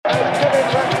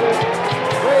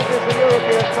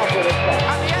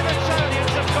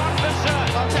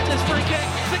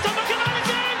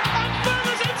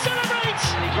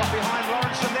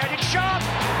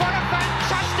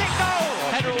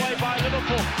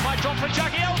Drop for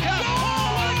Jagielka.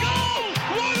 Oh, what a goal!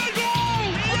 What a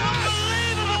goal!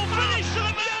 Unbelievable finish to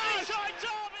the Merseyside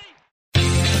derby.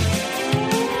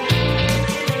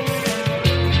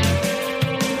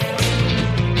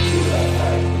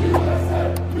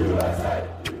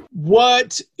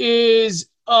 What is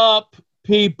up,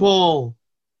 people?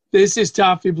 This is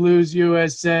Toffee Blues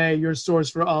USA, your source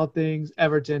for all things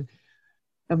Everton,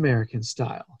 American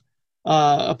style.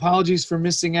 Apologies for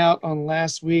missing out on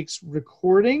last week's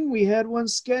recording. We had one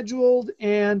scheduled,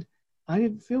 and I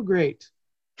didn't feel great.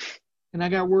 And I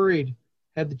got worried.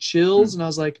 Had the chills, and I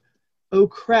was like, oh,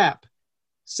 crap.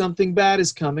 Something bad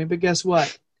is coming. But guess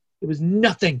what? It was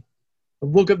nothing. I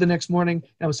woke up the next morning,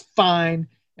 and I was fine,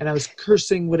 and I was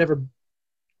cursing whatever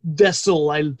vessel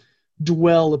I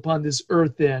dwell upon this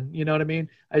earth in. You know what I mean?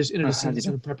 I just entered a sentence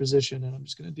in a preposition, and I'm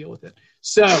just going to deal with it.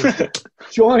 So,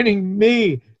 joining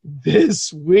me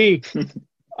this week,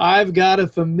 I've got a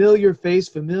familiar face,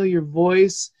 familiar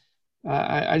voice.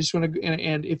 I just want to,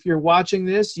 and if you're watching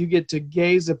this, you get to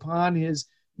gaze upon his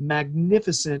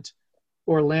magnificent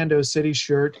Orlando City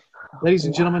shirt. Ladies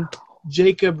and gentlemen,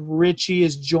 Jacob Ritchie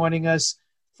is joining us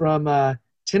from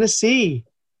Tennessee.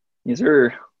 Yes,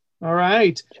 sir. All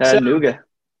right. Chattanooga. So,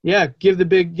 yeah, give the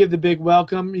big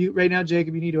welcome. Right now,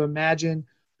 Jacob, you need to imagine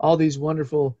all these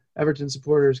wonderful Everton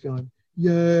supporters going,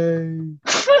 yay,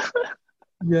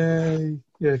 yay.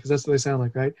 Yeah, because that's what they sound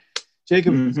like, right?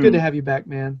 Jacob, It's good to have you back,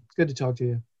 man. It's good to talk to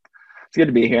you. It's good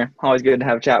to be here. Always good to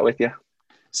have a chat with you.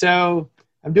 So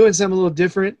I'm doing something a little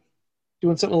different.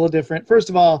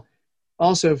 First of all,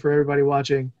 also for everybody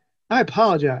watching, I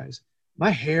apologize.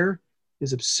 My hair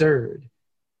is absurd.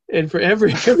 And for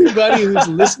everybody who's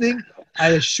listening,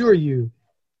 I assure you,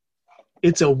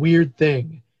 it's a weird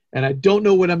thing. And I don't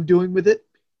know what I'm doing with it.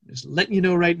 Just letting you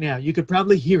know right now. You could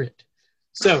probably hear it.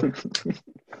 So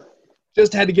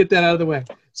just had to get that out of the way.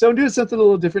 So I'm doing something a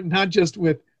little different, not just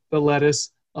with the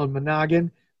lettuce on my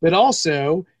noggin, but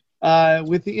also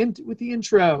with the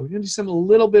intro. I'm going to do something a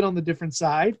little bit on the different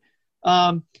side.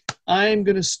 I'm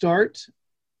going to start.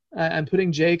 I'm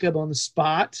putting Jacob on the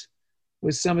spot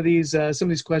with some of these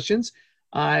questions.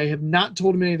 I have not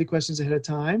told him any of the questions ahead of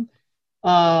time.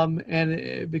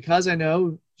 And because I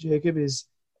know Jacob is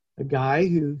a guy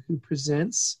who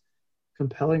presents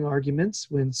compelling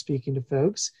arguments when speaking to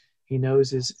folks. He knows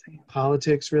his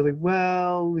politics really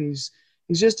well. He's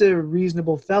just a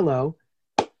reasonable fellow.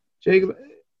 Jacob,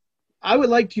 I would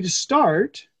like you to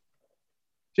start.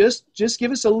 Just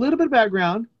give us a little bit of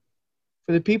background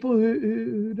for the people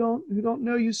who don't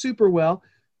know you super well.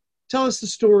 Tell us the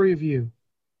story of you.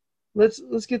 Let's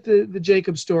get the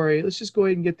Jacob story. Let's just go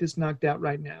ahead and get this knocked out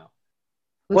right now.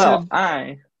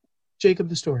 Jacob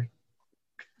the story.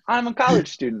 I'm a college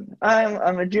student.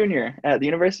 I'm a junior at the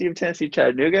University of Tennessee,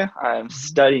 Chattanooga. I'm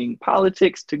studying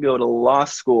politics to go to law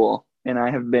school, and I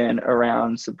have been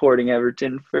around supporting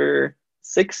Everton for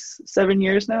 6-7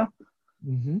 years now.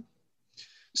 Mm-hmm.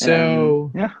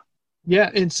 So yeah,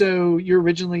 and so you're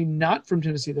originally not from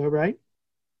Tennessee, though, right?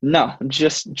 No,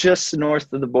 just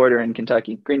north of the border in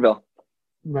Kentucky, Greenville.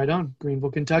 Right on,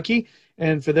 Greenville, Kentucky.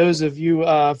 And for those of you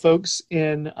folks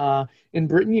in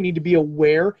Britain, you need to be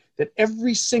aware that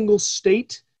every single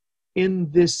state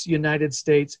in this United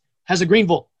States has a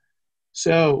Greenville.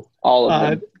 So all of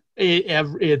them.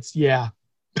 It's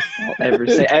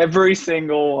every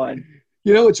single one.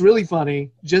 You know, it's really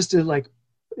funny. Just to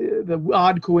the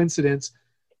odd coincidence.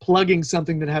 Plugging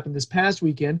something that happened this past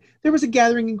weekend, there was a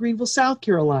gathering in Greenville, South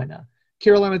Carolina.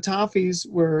 Carolina Toffees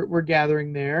were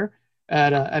gathering there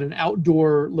at an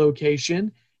outdoor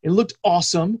location. It looked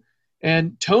awesome.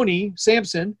 And Tony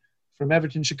Sampson from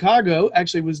Everton, Chicago,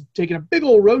 actually was taking a big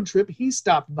old road trip. He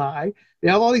stopped by. They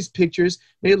have all these pictures,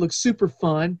 made it look super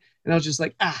fun. And I was just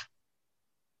like,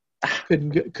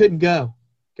 couldn't go.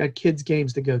 Got kids'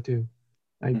 games to go to.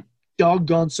 I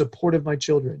doggone support of my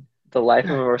children. The life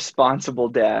of a responsible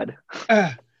dad.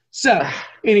 So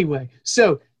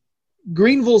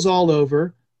Greenville's all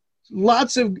over.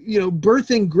 Lots of,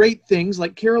 birthing great things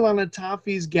like Carolina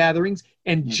Toffees gatherings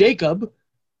and Jacob.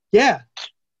 Yeah,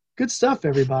 good stuff,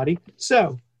 everybody.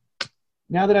 So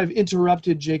now that I've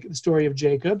interrupted the story of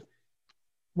Jacob,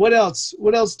 what else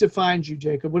defines you,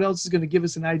 Jacob? What else is going to give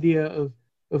us an idea of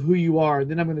who you are?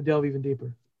 And then I'm going to delve even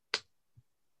deeper.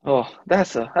 Oh,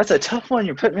 that's a tough one.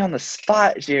 You're putting me on the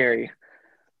spot, Jerry.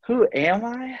 Who am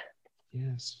I?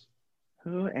 Yes.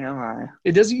 Who am I?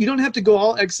 You don't have to go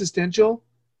all existential.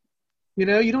 You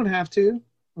don't have to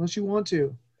unless you want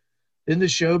to. Then the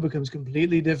show becomes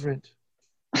completely different.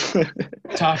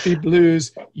 Toffee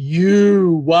Blues,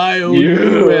 USA.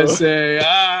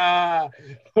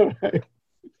 All right.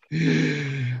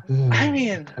 I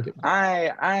mean, Okay.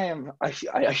 I am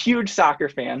a huge soccer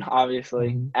fan,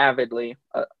 obviously, Mhm. avidly.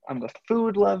 I'm a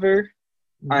food lover.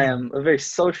 I Mhm. am a very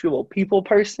sociable people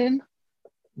person,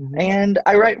 Mhm. and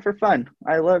I write for fun.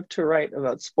 I love to write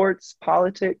about sports,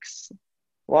 politics,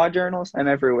 law journals. I'm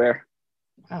everywhere.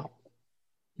 Wow.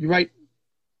 You write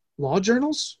law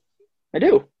journals? I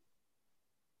do.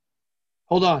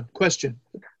 Hold on. Question.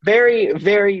 Very,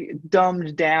 very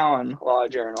dumbed down law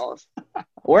journals.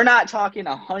 We're not talking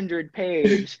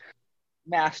 100-page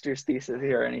master's thesis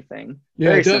here or anything. Yeah,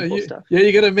 Very simple stuff.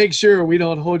 you got to make sure we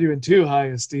don't hold you in too high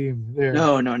esteem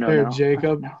No, no.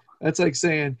 Jacob. No. That's like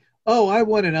saying, "Oh, I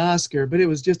won an Oscar, but it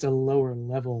was just a lower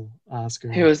level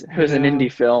Oscar." It was an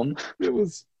indie film.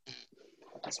 It's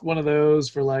one of those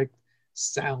for like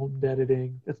sound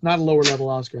editing. It's not a lower level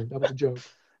Oscar. That was a joke.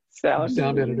 Sound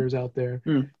editors out there.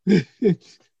 Hmm.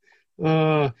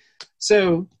 uh,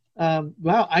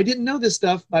 wow, I didn't know this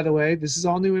stuff, by the way. This is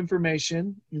all new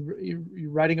information. You're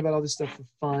writing about all this stuff for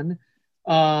fun.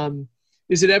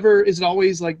 Is it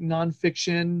always like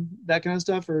nonfiction, that kind of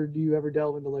stuff, or do you ever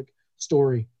delve into like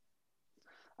story?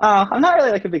 I'm not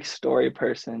really like a big story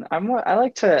person. I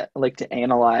like to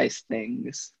analyze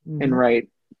things and Mhm. write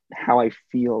how I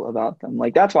feel about them.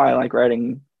 Like that's why I like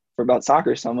writing about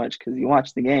soccer so much, because you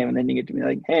watch the game and then you get to be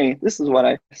like, hey, this is what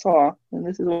I saw and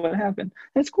this is what happened.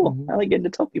 And it's cool. Mhm. I like getting to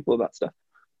tell people about stuff.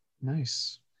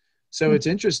 Nice. So it's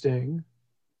interesting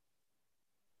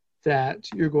that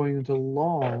you're going into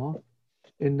law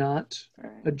and not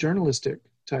a journalistic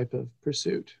type of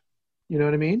pursuit. You know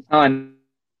what I mean? Oh,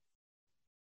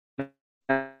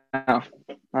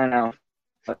 I know.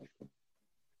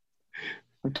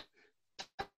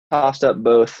 Tossed up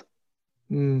both.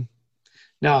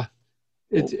 Nah,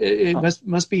 it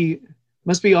must be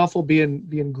awful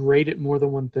being great at more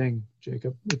than one thing,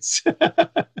 Jacob. It's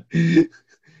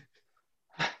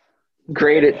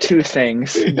Great at two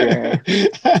things. Gary.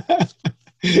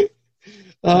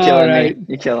 All right.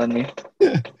 You're killing me.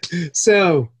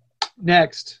 So,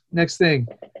 next thing.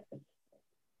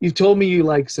 You've told me you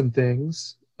like some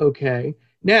things. Okay.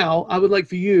 Now, I would like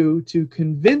for you to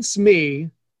convince me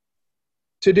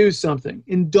to do something.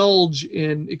 Indulge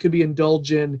in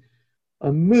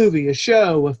a movie, a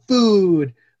show, a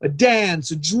food, a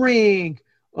dance, a drink,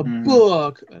 a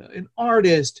book, an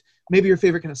artist, maybe your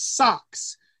favorite kind of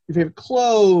socks, your favorite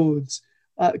clothes.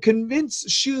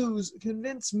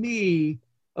 Convince me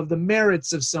of the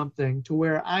merits of something to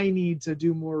where I need to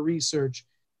do more research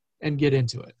and get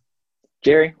into it.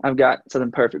 Jerry, I've got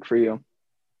something perfect for you.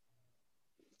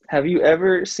 Have you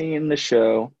ever seen the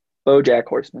show BoJack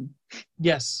Horseman?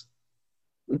 Yes.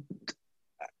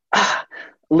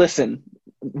 Listen,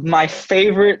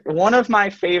 one of my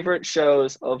favorite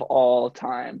shows of all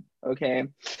time. Okay.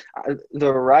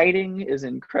 The writing is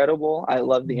incredible. I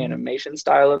love the animation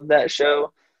style of that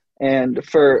show. And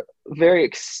for very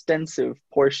extensive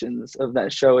portions of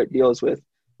that show, it deals with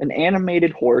an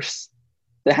animated horse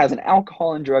that has an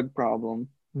alcohol and drug problem.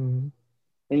 Mm-hmm.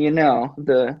 And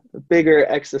the bigger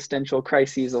existential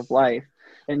crises of life.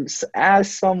 And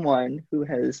as someone who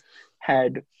has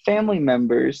had family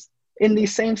members in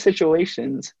these same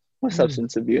situations with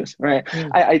substance abuse, right?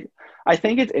 I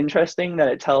think it's interesting that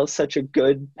it tells such a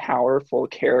good, powerful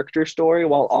character story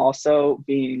while also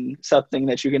being something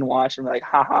that you can watch and be like,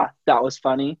 haha, that was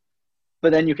funny.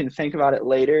 But then you can think about it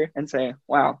later and say,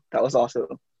 wow, that was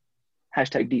also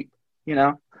 #deep,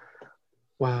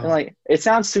 Wow. And like, it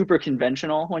sounds super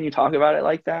conventional when you talk about it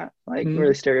like that, like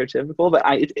really stereotypical, but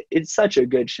it's such a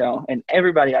good show, and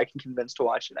everybody I can convince to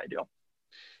watch it, I do.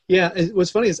 Yeah.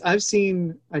 What's funny is I've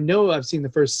seen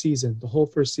the first season, the whole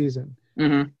first season.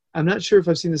 Mm-hmm. I'm not sure if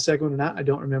I've seen the second one or not. I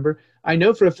don't remember. I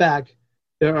know for a fact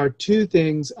there are two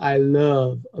things I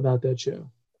love about that show.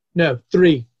 No,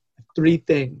 three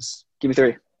things. Give me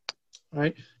three. All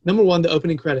right. Number one, the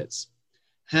opening credits.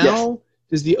 How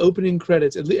does the opening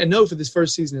credits, I know for this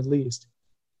first season at least,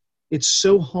 it's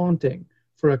so haunting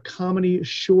for a comedy,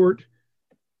 short,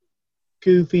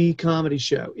 goofy comedy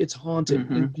show. It's haunting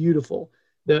and beautiful.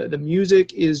 The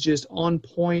music is just on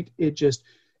point. It just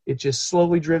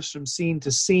slowly drifts from scene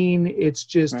to scene. It's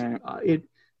just it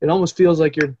almost feels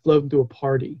like you're floating through a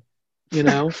party.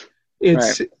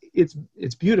 It's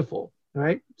beautiful. All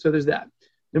right. So there's that.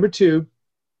 Number two,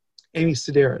 Amy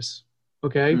Sedaris.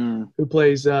 Okay, who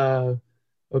plays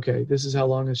this is how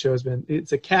long the show has been.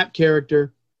 It's a cat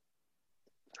character.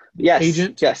 Yes.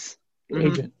 Agent. Yes.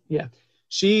 Agent. Yeah.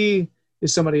 She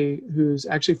is somebody who's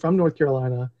actually from North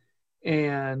Carolina,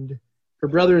 and her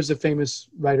brother is a famous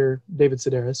writer, David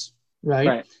Sedaris,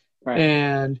 right?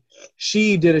 And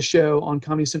she did a show on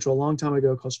Comedy Central a long time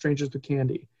ago called Strangers with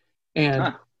Candy.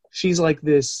 And she's like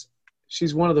this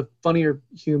she's one of the funnier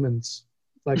humans,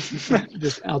 like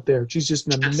just out there. She's just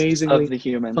an Of amazingly the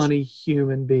humans. funny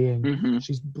human being. Mm-hmm.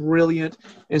 She's brilliant.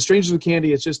 And Strangers with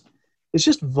Candy, it's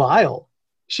just vile.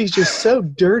 She's just so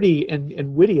dirty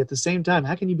and witty at the same time.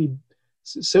 How can you be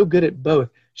so good at both?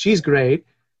 She's great.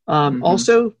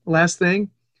 Also, last thing,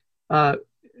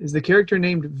 is the character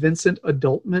named Vincent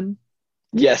Adultman,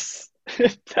 Yes.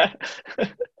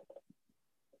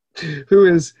 who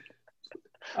is,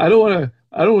 I don't want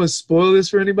to spoil this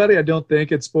for anybody. I don't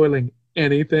think it's spoiling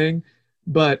anything,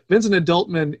 but Vincent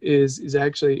Adultman is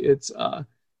actually, it's two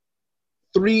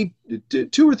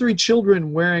or three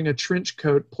children wearing a trench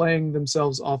coat playing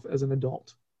themselves off as an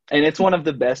adult. And it's one of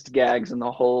the best gags in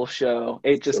the whole show.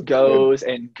 It just So goes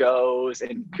and goes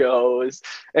and goes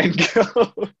and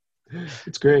goes.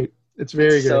 It's great. It's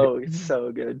very good. It's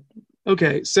so good.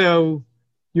 Okay, so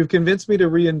you've convinced me to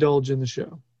re-indulge in the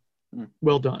show.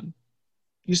 Well done.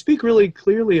 You speak really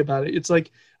clearly about it. It's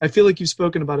like, I feel like you've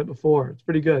spoken about it before. It's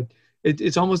pretty good.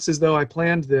 It's almost as though I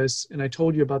planned this and I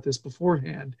told you about this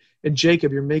beforehand. And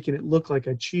Jacob, you're making it look like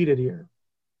I cheated here.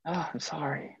 Oh, I'm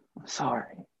sorry.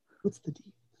 What's the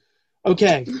deal?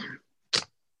 Okay.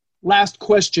 Last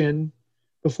question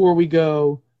before we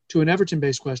go to an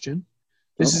Everton-based question.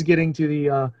 This is getting to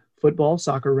the football,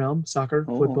 soccer realm,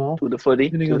 football. To the footy.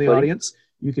 Depending on the audience,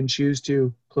 you can choose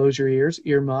to close your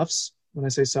earmuffs when I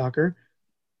say soccer.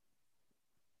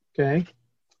 Okay.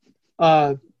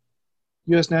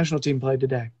 U.S. national team played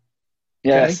today.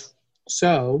 Yes. Okay?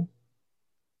 So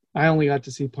I only got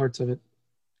to see parts of it.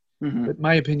 Mm-hmm. But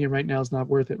my opinion right now is not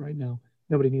worth it right now.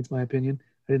 Nobody needs my opinion.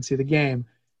 I didn't see the game.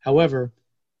 However,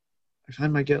 I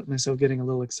find myself getting a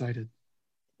little excited.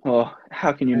 Well,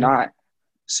 how can you Okay. not?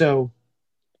 So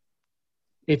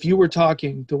if you were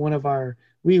talking to one of our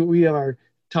 – we have our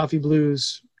Toffee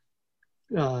Blues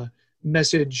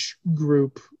message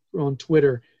group on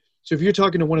Twitter. So if you're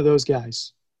talking to one of those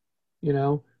guys, you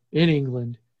know, in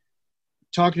England,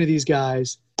 talking to these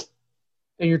guys,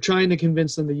 and you're trying to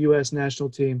convince them the U.S. national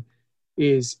team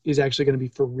is actually going to be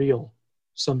for real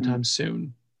sometime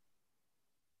soon.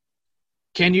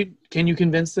 Can you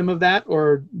convince them of that,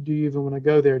 or do you even want to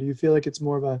go there? Do you feel like it's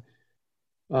more of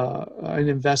an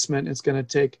investment? It's going to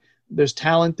take. There's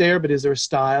talent there, but is there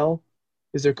style?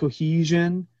 Is there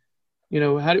cohesion? You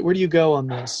know, where do you go on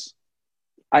this?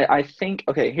 I think,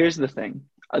 okay, here's the thing.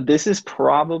 This is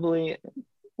probably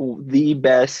the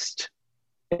best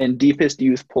and deepest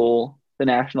youth pool the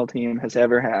national team has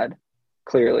ever had,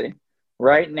 clearly.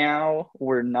 Right now,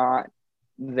 we're not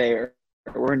there.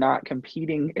 We're not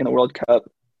competing in the World Cup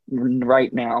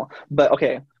right now. But,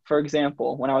 okay, for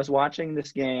example, when I was watching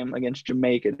this game against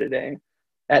Jamaica today,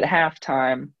 at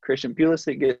halftime, Christian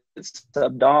Pulisic gets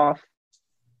subbed off.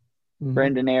 Mm-hmm.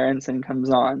 Brendan Aronson comes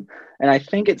on. And I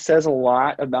think it says a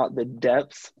lot about the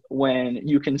depth when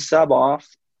you can sub off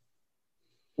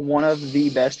one of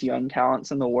the best young talents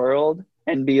in the world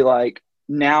and be like,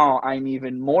 now I'm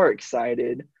even more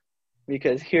excited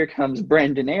because here comes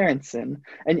Brendan Aronson.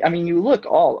 And, I mean, you look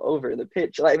all over the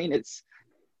pitch. I mean, it's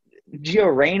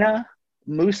Gio Reyna,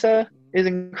 Musa is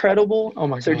incredible. Oh,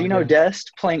 my God. Sergino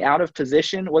Dest playing out of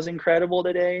position was incredible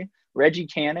today. Reggie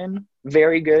Cannon,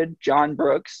 very good. John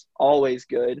Brooks, always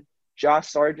good. Josh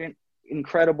Sargent,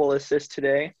 incredible assist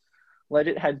today.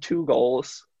 Leggett had 2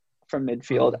 goals from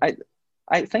midfield.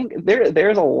 I think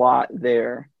there's a lot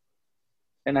there.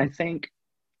 And I think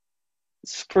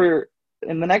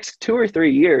in the next 2 or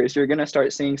 3 years, you're going to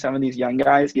start seeing some of these young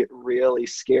guys get really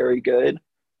scary good.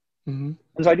 Mm-hmm.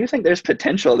 And so I do think there's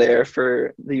potential there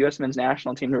for the U.S. men's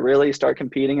national team to really start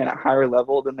competing at a higher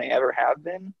level than they ever have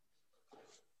been.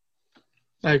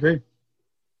 I agree.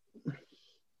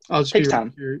 Takes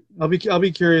time. I'll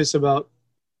be curious about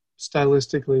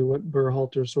stylistically what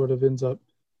Berhalter sort of ends up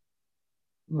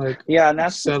like. Yeah, and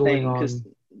that's the settling thing, because on.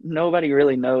 nobody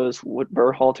really knows what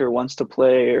Berhalter wants to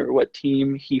play or what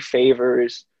team he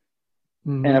favors.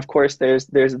 Mm-hmm. And of course, there's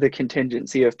the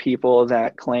contingency of people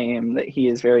that claim that he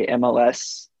is very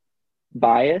MLS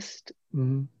biased.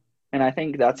 Mm-hmm. And I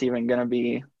think that's even going to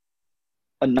be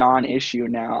a non-issue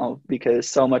now because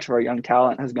so much of our young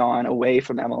talent has gone away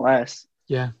from MLS.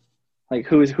 Yeah. Like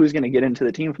who's going to get into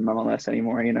the team from MLS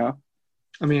anymore, you know?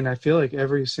 I mean, I feel like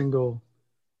every single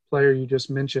player you just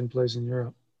mentioned plays in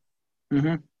Europe.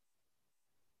 Mm-hmm.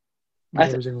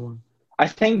 Every single one. I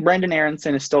think Brendan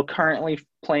Aronson is still currently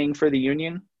playing for the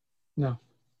Union.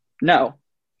 No.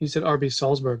 He said RB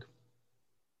Salzburg.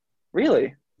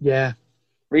 Really? Yeah.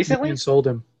 Recently? Union sold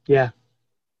him. Yeah.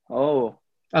 Oh.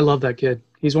 I love that kid.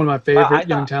 He's one of my favorite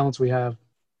young talents we have.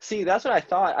 See, that's what I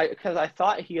thought. Because I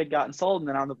thought he had gotten sold, and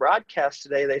then on the broadcast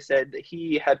today, they said that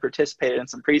he had participated in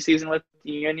some preseason with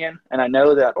the Union, and I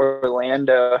know that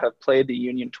Orlando have played the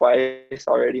Union twice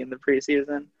already in the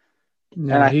preseason.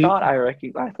 No, And I thought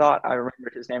I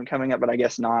remembered his name coming up, but I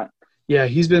guess not. Yeah,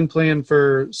 he's been playing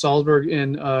for Salzburg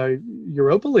in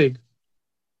Europa League.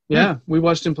 Yeah, we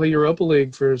watched him play Europa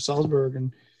League for Salzburg,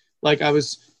 and like I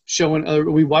was showing,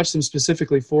 we watched them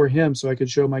specifically for him, so I could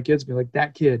show my kids, be like,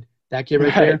 that kid right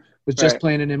there was just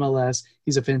playing in MLS.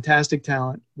 He's a fantastic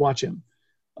talent. Watch him.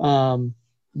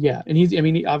 Yeah, and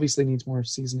he obviously needs more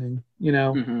seasoning. You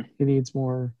know, he needs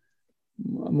more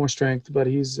strength, but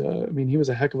he's he was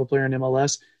a heck of a player in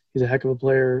MLS. He's a heck of a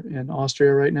player in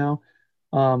Austria right now.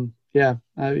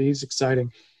 He's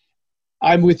exciting.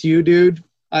 I'm with you, dude.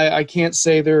 I can't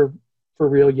say they're for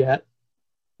real yet.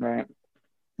 Right.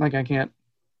 Like I can't.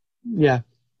 Yeah,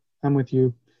 I'm with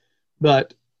you.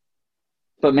 But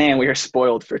man, we are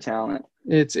spoiled for talent.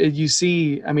 You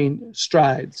see,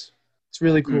 strides. It's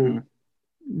really cool.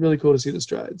 Really cool to see the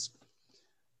strides.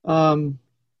 Awesome.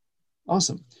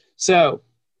 So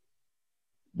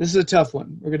this is a tough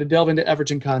one. We're going to delve into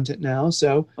Everton content now.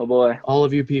 So, oh boy, all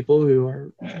of you people who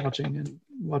are watching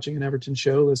an Everton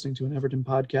show, listening to an Everton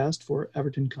podcast for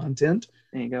Everton content,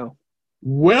 there you go.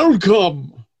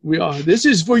 Welcome. This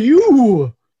is for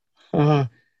you.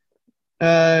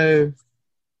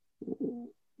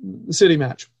 The City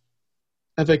match,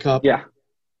 FA Cup. Yeah.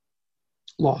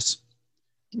 Loss.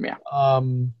 Yeah.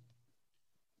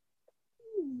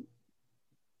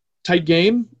 Tight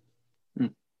game.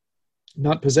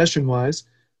 Not possession-wise,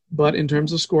 but in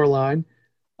terms of scoreline.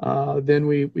 Then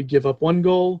we give up one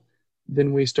goal.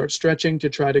 Then we start stretching to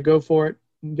try to go for it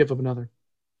and give up another.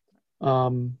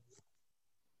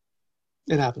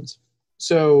 It happens.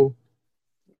 So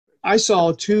I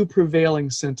saw two prevailing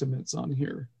sentiments on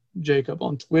here, Jacob,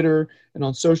 on Twitter and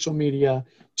on social media.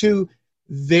 Two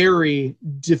very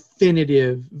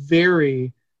definitive,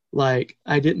 very like,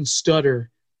 I didn't stutter,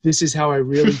 this is how I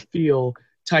really feel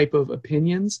type of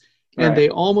opinions. And they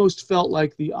almost felt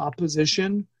like the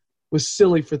opposition was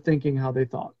silly for thinking how they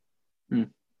thought. All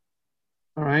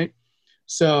right.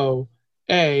 So,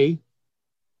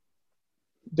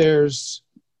 there's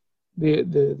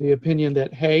the opinion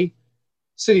that, hey,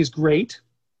 City is great.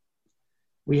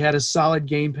 We had a solid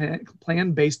game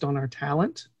plan based on our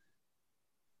talent.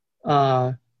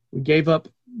 We gave up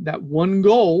that one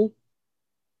goal.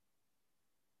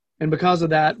 And because of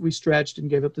that, we stretched and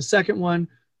gave up the second one.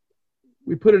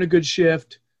 We put in a good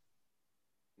shift.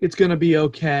 It's going to be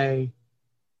okay.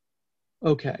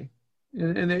 Okay.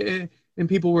 And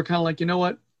people were kind of like, you know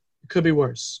what? It could be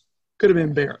worse. Could have been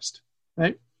embarrassed,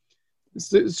 right? It's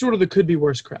sort of the could be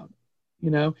worse crowd. You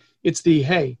know, it's the,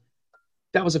 hey,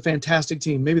 that was a fantastic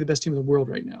team. Maybe the best team in the world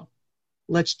right now.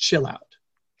 Let's chill out,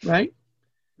 right?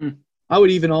 I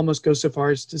would even almost go so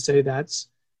far as to say that's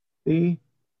the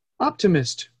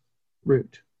optimist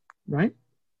route, right?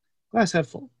 Glass half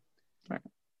full. Right.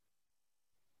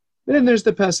 Then there's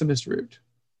the pessimist route,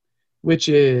 which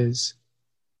is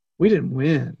we didn't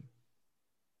win.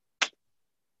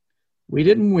 We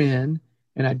didn't win,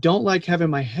 and I don't like having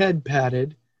my head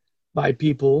patted by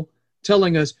people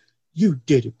telling us, you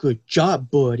did a good job,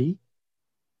 buddy.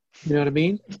 You know what I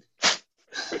mean?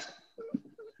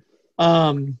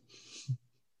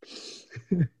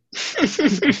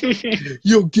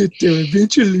 You'll get there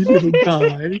eventually, little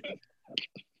guy.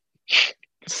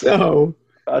 So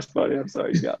that's funny. I'm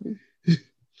sorry, you got me.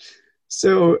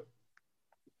 So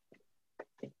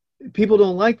people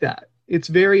don't like that. It's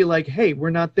very like, hey, we're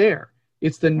not there.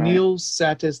 It's the Nils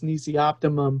satis nisi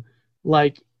optimum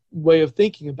like way of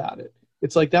thinking about it.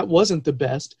 It's like that wasn't the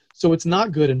best, so it's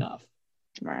not good enough.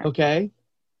 Right. Okay?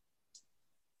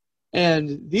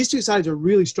 And these two sides are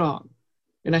really strong.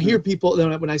 And I hear people,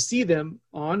 when I see them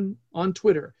on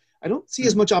Twitter, I don't see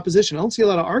as much opposition. I don't see a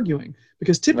lot of arguing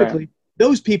because typically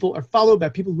those people are followed by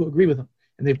people who agree with them.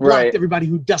 And they've blocked everybody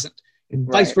who doesn't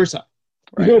and vice versa.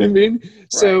 You know what I mean?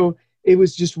 So it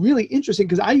was just really interesting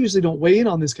because I usually don't weigh in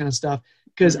on this kind of stuff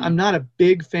because I'm not a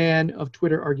big fan of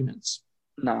Twitter arguments.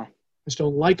 No. I just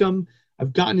don't like them.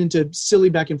 I've gotten into silly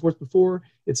back and forth before.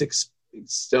 It's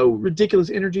so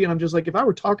ridiculous energy. And I'm just like, if I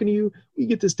were talking to you, we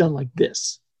get this done like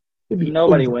this.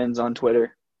 Nobody wins on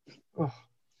Twitter. Oh.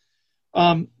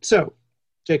 So,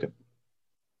 Jacob,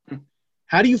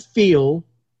 how do you feel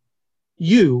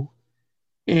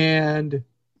and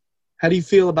how do you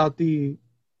feel about the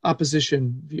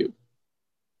opposition view?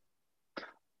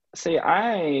 See,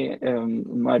 I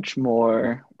am much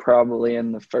more probably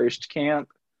in the first camp.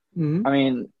 Mm-hmm. I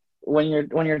mean, when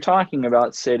you're talking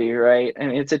about City, right?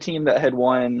 And it's a team that had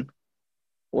won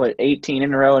 18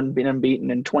 in a row and been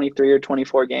unbeaten in 23 or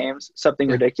 24 games, something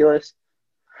ridiculous.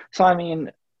 So I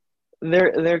mean,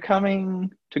 they're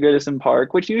coming to Goodison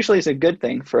Park, which usually is a good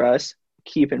thing for us.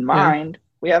 Keep in mind,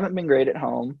 we haven't been great at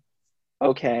home.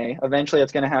 Okay, eventually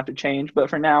it's going to have to change, but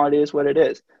for now it is what it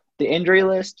is. The injury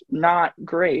list, not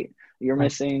great. You're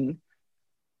missing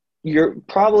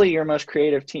probably your most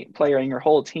creative player in your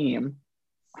whole team,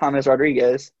 James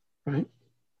Rodriguez. Right.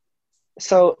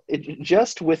 So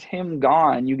just with him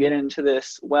gone, you get into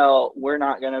this, well, we're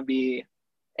not going to be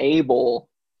able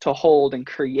to hold and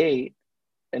create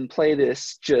and play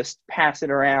this just pass it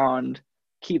around,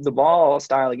 keep the ball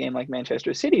style of game like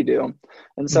Manchester City do.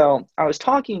 And so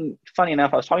funny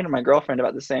enough, I was talking to my girlfriend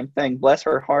about the same thing. Bless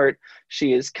her heart,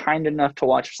 she is kind enough to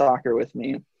watch soccer with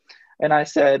me. And I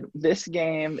said, this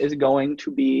game is going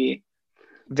to be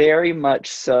very much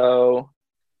so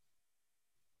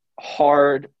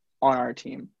hard on our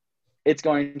team. It's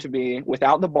going to be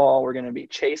without the ball. We're going to be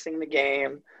chasing the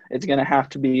game. It's going to have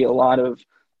to be a lot of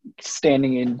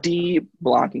standing in deep,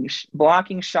 blocking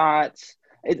shots.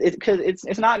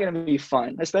 It's not going to be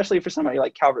fun, especially for somebody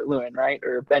like Calvert-Lewin, right,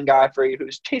 or Ben Godfrey,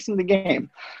 who's chasing the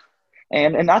game.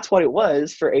 And that's what it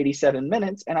was for 87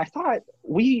 minutes. And I thought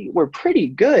we were pretty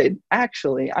good,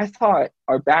 actually. I thought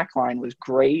our back line was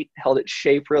great, held its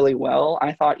shape really well.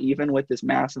 I thought even with this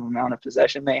massive amount of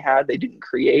possession they had, they didn't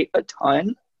create a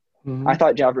ton. Mm-hmm. I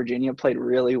thought João Virginia played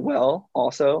really well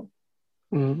also.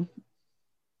 Mm-hmm.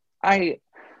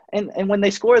 And when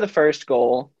they score the first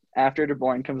goal after De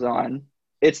Bruyne comes on,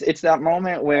 it's that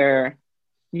moment where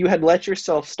you had let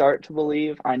yourself start to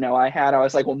believe. I know I had. I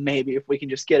was like, well, maybe if we can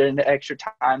just get it into extra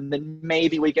time, then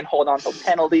maybe we can hold on to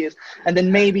penalties, and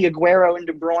then maybe Aguero and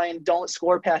De Bruyne don't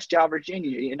score past João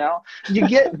Virginia, you know? You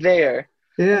get there.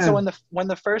 Yeah. And so when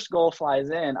the first goal flies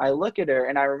in, I look at her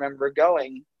and I remember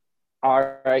going,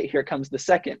 all right, here comes the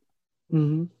second.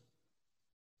 Mm-hmm.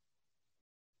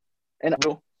 And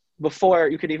before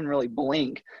you could even really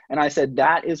blink. And I said,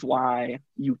 that is why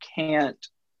you can't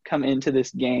come into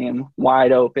this game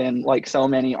wide open like so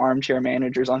many armchair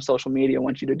managers on social media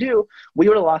want you to do. We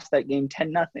would have lost that game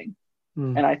 10-0.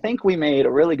 And I think we had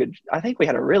a really good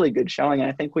showing, and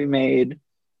I think we made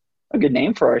a good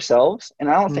name for ourselves. And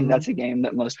I don't think that's a game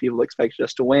that most people expect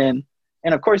us to win.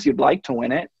 And of course you'd like to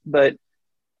win it, but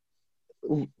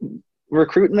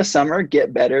recruit in the summer,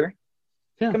 get better,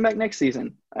 come back next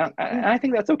season. I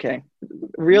think that's okay.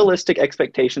 Realistic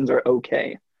expectations are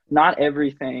okay. Not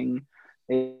everything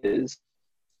is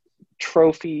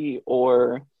trophy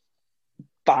or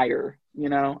fire, you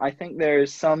know. I think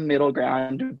there's some middle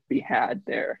ground to be had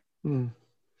there.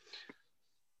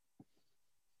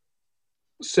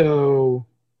 So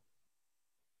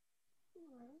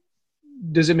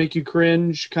does it make you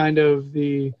cringe, kind of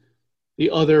the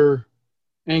other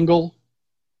angle?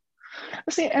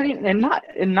 See, I mean, and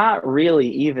not really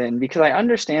even, because I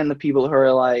understand the people who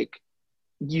are like,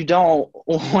 you don't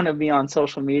want to be on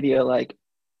social media like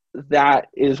that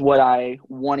is what I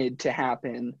wanted to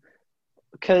happen.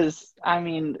 Because, I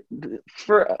mean,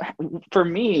 for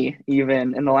me,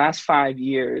 even in the last 5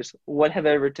 years, what have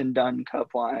Everton done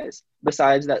cup-wise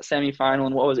besides that semifinal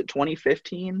in,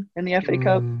 2015 in the FA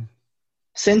Cup?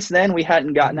 Since then, we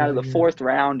hadn't gotten out of the fourth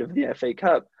round of the FA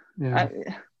Cup. Yeah.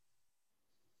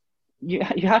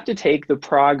 You have to take the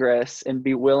progress and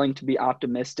be willing to be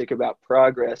optimistic about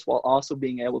progress while also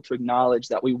being able to acknowledge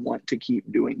that we want to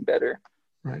keep doing better.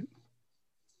 Right.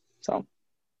 So.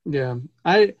 Yeah.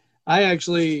 I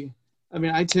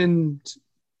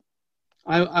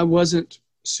wasn't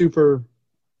super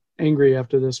angry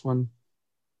after this one.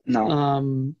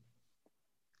 No.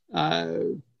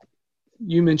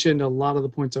 You mentioned a lot of the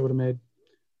points I would have made.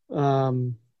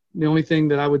 The only thing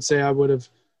that I would say I would have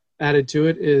added to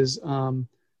it is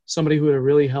somebody who would have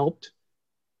really helped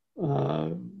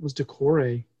was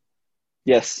Decore.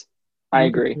 Yes, I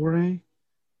agree. Decore,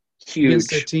 huge.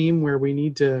 Against a team where we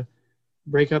need to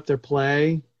break up their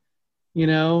play, you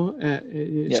know,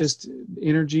 it's just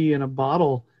energy in a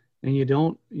bottle, and you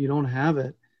don't have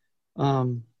it.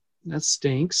 That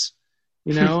stinks,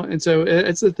 you know. And so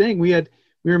it's the thing, we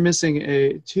were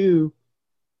missing two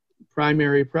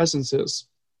primary presences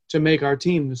to make our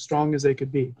team as strong as they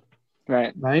could be.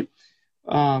 Right.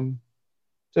 So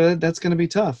that's going to be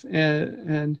tough.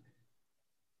 And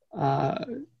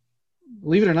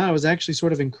believe it or not, I was actually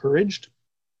sort of encouraged.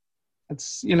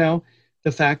 That's, you know,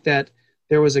 the fact that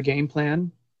there was a game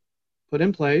plan put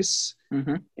in place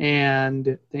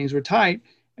and things were tight,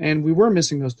 and we were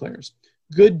missing those players.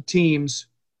 Good teams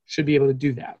should be able to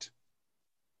do that.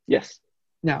 Yes.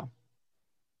 Now,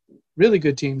 really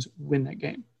good teams win that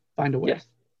game. Find a way. Yes.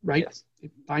 Right? Yes.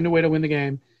 Find a way to win the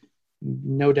game.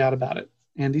 No doubt about it.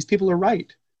 and these people are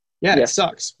right. Yeah, Yeah. it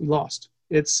sucks. We lost.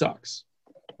 It sucks.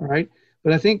 All right.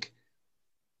 But I think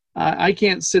I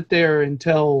can't sit there and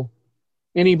tell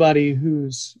anybody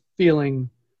who's feeling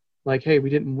like, hey, we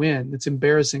didn't win. It's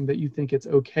embarrassing that you think it's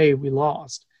okay we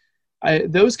lost.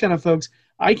 Those kind of folks,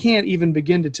 I can't even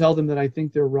begin to tell them that I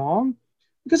think they're wrong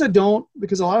because I don't,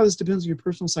 because a lot of this depends on your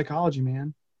personal psychology,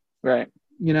 man. Right.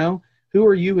 You know, who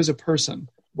are you as a person?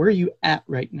 Where are you at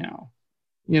right now?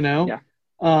 You know? Yeah.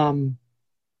 I'm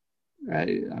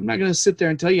not going to sit there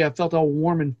and tell you I felt all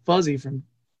warm and fuzzy from,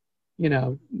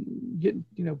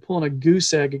 pulling a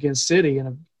goose egg against City in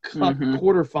a cup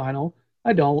quarterfinal.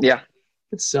 I don't. Yeah.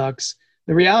 It sucks.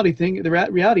 The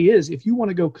reality is, if you want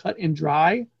to go cut and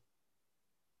dry,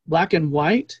 black and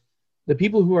white, the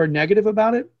people who are negative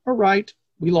about it are right.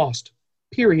 We lost.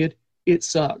 Period. It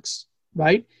sucks.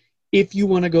 Right? If you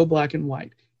want to go black and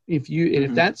white. And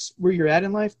if that's where you're at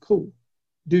in life, cool.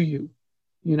 Do you?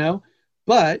 You know?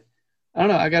 But I don't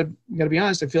know. I gotta be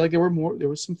honest. I feel like there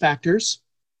were some factors,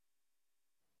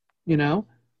 and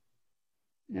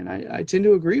I tend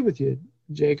to agree with you,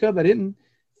 Jacob. I didn't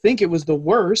think it was the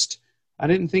worst. I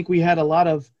didn't think we had a lot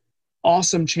of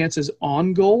awesome chances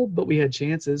on goal, but we had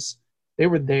chances. They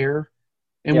were there,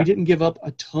 and we didn't give up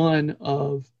a ton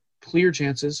of clear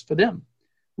chances for them,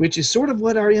 which is sort of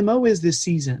what our MO is this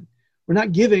season. We're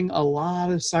not giving a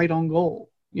lot of sight on goal,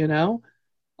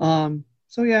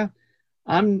 So yeah,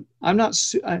 I'm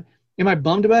not. Am I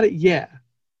bummed about it? Yeah.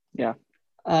 Yeah.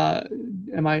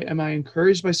 Am I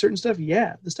encouraged by certain stuff?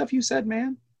 Yeah. The stuff you said,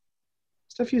 man.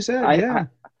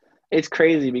 It's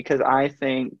crazy because I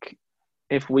think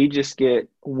if we just get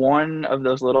one of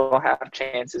those little half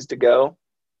chances to go,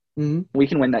 we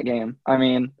can win that game. I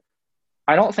mean,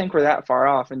 I don't think we're that far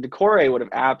off. And Decore would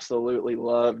have absolutely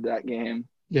loved that game.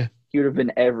 Yeah. He would have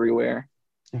been everywhere.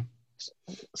 Yeah.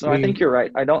 So I think you're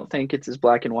right. I don't think it's as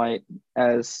black and white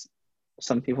as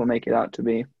some people make it out to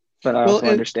be. But I also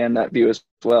understand that view as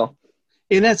well.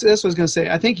 And that's what I was going to say.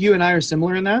 I think you and I are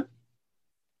similar in that.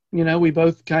 We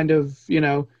both kind of,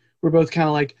 we're both kind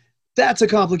of like, that's a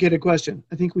complicated question.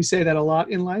 I think we say that a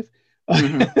lot in life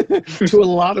to a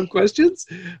lot of questions,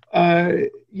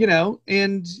 but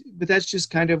that's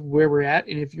just kind of where we're at.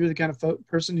 And if you're the kind of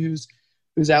person who's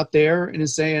out there and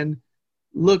is saying,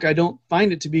 look, I don't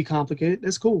find it to be complicated,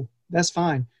 that's cool. That's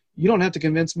fine. You don't have to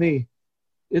convince me.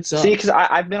 It's See, because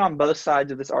I've been on both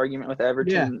sides of this argument with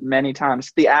Everton many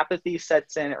times. The apathy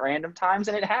sets in at random times,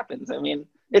 and it happens. I mean,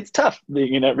 it's tough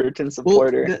being an Everton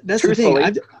supporter. Well, that's the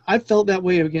thing. I've felt that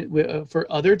way again for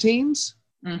other teams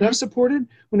that I've supported.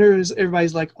 When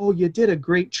everybody's like, "Oh, you did a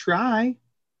great try,"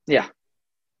 yeah,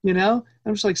 I'm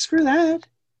just like, "Screw that!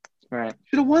 Right?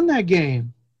 Should have won that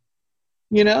game."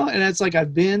 And it's like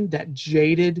I've been that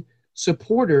jaded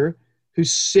supporter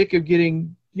who's sick of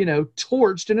getting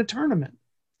torched in a tournament.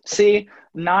 See,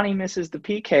 Nani misses the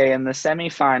PK in the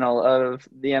semifinal of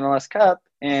the MLS Cup,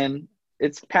 and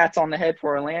it's pats on the head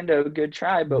for Orlando, good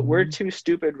try, but we're two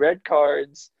stupid red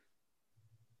cards,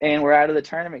 and we're out of the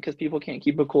tournament because people can't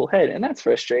keep a cool head, and that's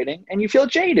frustrating, and you feel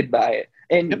jaded by it.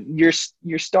 And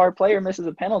your star player misses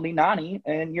a penalty, Nani,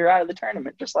 and you're out of the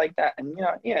tournament just like that. And,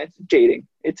 it's jading.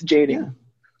 It's jading.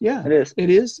 Yeah, it is. It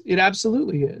is. It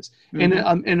absolutely is. And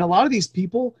a lot of these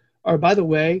people are, by the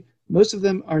way, most of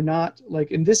them are not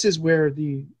like, and this is where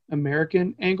the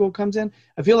American angle comes in.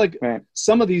 I feel like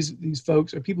some of these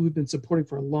folks are people who've been supporting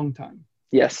for a long time.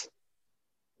 Yes.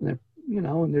 And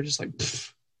they're just like,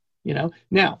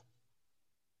 Now,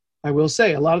 I will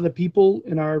say a lot of the people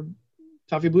in our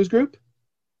Toffee Blues group,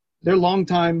 they're long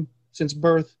time since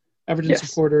birth Everton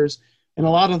supporters, and a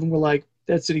lot of them were like,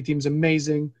 that City team's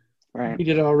amazing. Right. We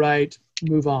did all right.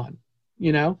 Move on.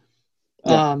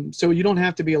 So you don't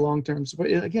have to be a long-term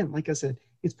support. Again, like I said,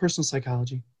 it's personal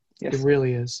psychology. Yes. It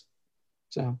really is.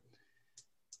 So,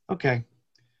 okay.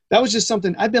 That was just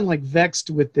something I've been like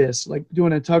vexed with this, like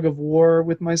doing a tug of war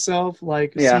with myself,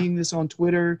 like seeing this on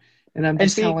Twitter, and I'm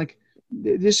just kind of like,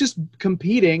 it's just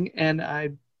competing, and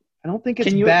I don't think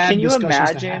it's bad. Can you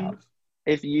imagine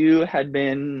if you had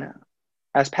been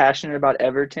as passionate about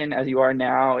Everton as you are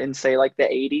now in, say, like the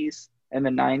 80s and the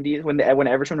 90s when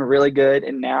Everton were really good,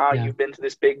 and now you've been to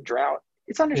this big drought?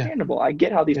 It's understandable. I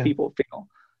get how these people feel.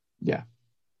 Yeah.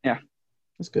 Yeah.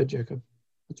 That's good, Jacob.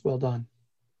 That's well done.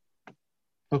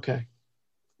 Okay.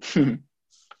 Jacob's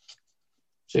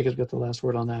got the last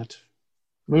word on that.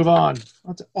 Move on.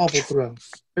 That's an awful throw.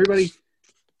 Everybody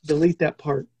delete that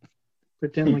part.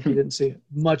 Pretend like you didn't see it.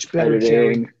 Much better,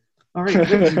 Jerry. All right,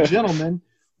 ladies and gentlemen,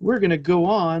 we're going to go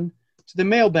on to the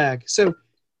mailbag. So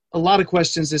a lot of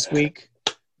questions this week.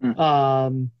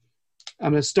 I'm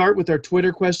going to start with our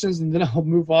Twitter questions, and then I'll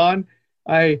move on.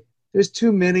 I There's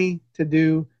too many to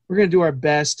do. We're going to do our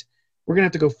best. We're going to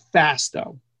have to go fast,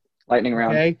 though. Lightning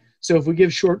round. Okay? So if we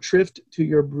give short shrift to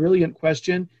your brilliant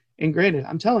question, and granted,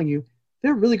 I'm telling you,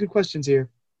 they're really good questions here.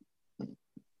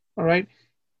 All right?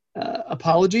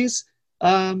 Apologies.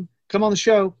 Come on the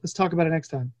show. Let's talk about it next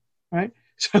time. All right?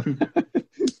 So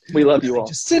We love you all.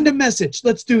 just send a message.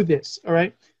 Let's do this. All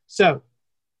right? So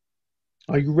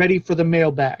are you ready for the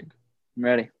mailbag? I'm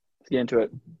ready. Let's get into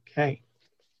it. Okay.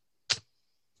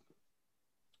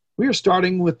 We are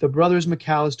starting with the brothers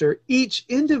McAllister, each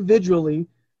individually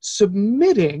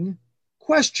submitting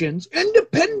questions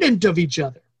independent of each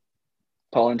other.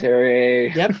 Paul and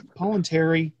Terry. Yep, Paul and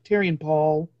Terry, Terry and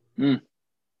Paul,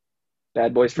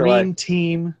 Bad boys for Dream life.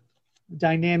 Team,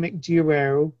 Dynamic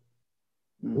Duo,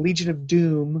 Legion of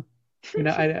Doom. You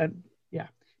know, yeah.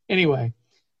 Anyway,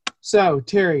 so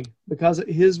Terry, because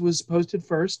his was posted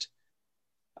first,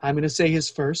 I'm going to say his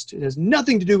first. It has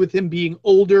nothing to do with him being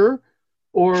older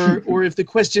or if the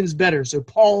question's better. So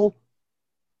Paul,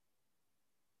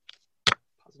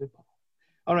 positive Paul.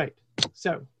 All right.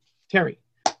 So Terry,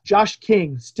 Josh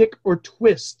King, stick or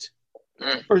twist?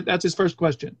 Or that's his first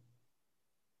question.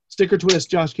 Stick or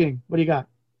twist, Josh King. What do you got?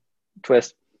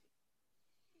 Twist.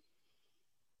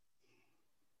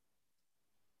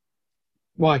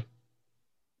 Why?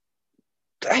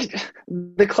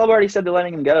 The club already said they're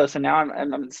letting him go, so now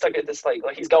I'm stuck at this like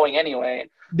he's going anyway.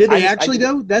 Did they actually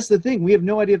though? That's the thing. We have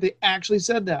no idea if they actually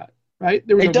said that, right?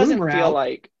 There was It a doesn't rumor feel out.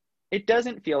 like it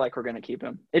doesn't feel like we're gonna keep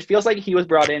him. It feels like he was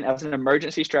brought in as an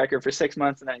emergency striker for 6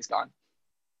 months and then he's gone.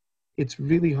 It's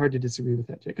really hard to disagree with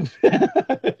that, Jacob.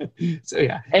 So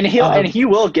yeah, And he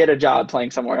will get a job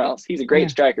playing somewhere else. He's a great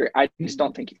striker. I just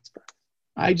don't think he's.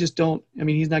 I just don't. I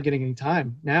mean, he's not getting any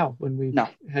time now. When we've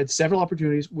had several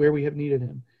opportunities where we have needed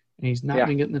him, and he's not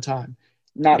been getting the time.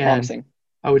 Not promising.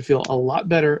 I would feel a lot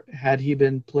better had he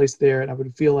been placed there, and I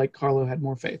would feel like Carlo had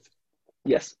more faith.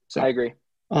 Yes, so, I agree.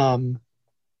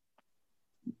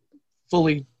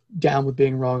 Fully down with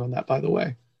being wrong on that, by the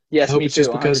way. Yes, I hope me it's too.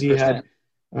 just because 100%.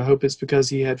 I hope it's because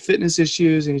he had fitness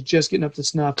issues and he's just getting up to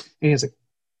snuff, and he has a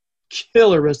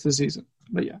killer rest of the season.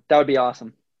 But yeah, that would be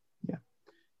awesome. Yeah,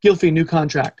 Gylfi, new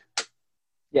contract.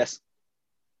 Yes,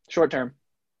 short term.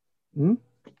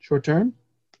 Short term.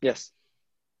 Yes.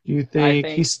 Do you think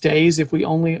he stays if we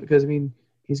only? Because I mean,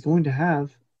 he's going to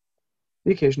have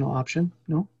the occasional option.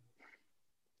 No.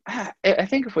 I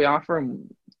think if we offer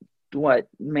him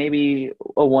maybe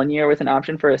a 1 year with an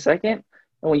option for a second,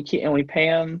 and we pay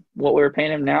him what we're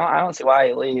paying him now, I don't see why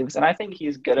he leaves. And I think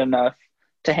he's good enough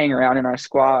to hang around in our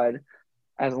squad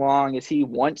as long as he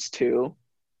wants to.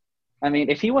 I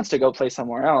mean, if he wants to go play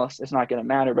somewhere else, it's not going to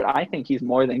matter. But I think he's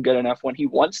more than good enough when he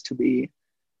wants to be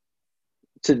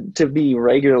to be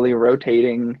regularly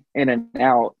rotating in and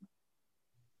out.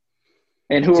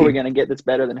 And who are we going to get that's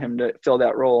better than him to fill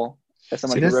that role as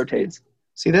somebody who rotates?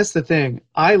 See, that's the thing.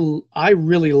 I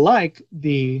really like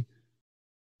the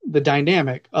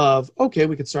dynamic of, okay,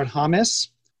 we could start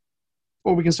James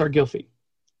or we can start Gylfi.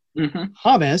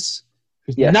 James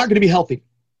is not going to be healthy.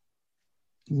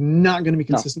 Not going to be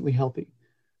consistently healthy.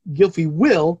 Gylfi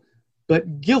will,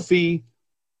 but Gylfi,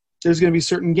 there's going to be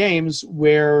certain games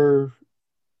where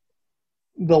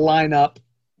the lineup,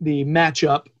 the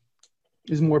matchup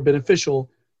is more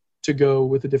beneficial to go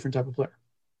with a different type of player.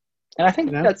 And I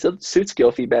think that suits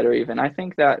Gylfi better even. I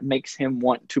think that makes him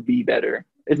want to be better.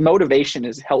 His motivation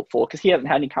is helpful because he hasn't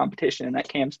had any competition in that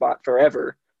cam spot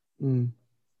forever. So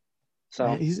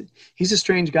yeah, he's a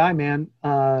strange guy, man.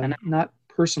 Not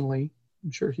personally.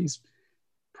 I'm sure he's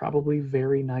probably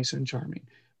very nice and charming.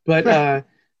 But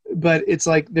but it's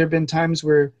like there have been times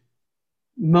where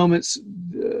moments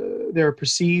there are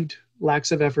perceived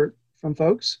lacks of effort from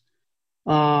folks.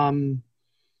 But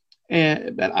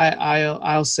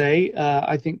I'll say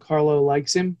I think Carlo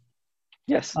likes him.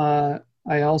 Yes.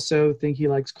 I also think he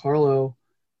likes Carlo.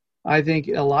 I think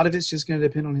a lot of it's just going to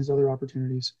depend on his other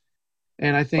opportunities.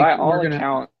 And I think by all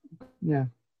accounts, yeah.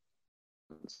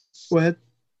 Go ahead.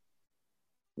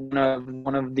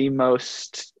 One of the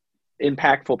most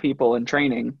impactful people in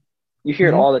training. You hear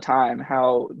it all the time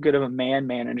how good of a man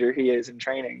manager he is in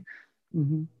training,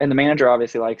 and the manager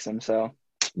obviously likes him. So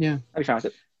yeah, I'll be fine with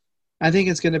it. I think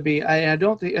it's going to be. I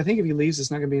think if he leaves, it's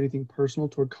not going to be anything personal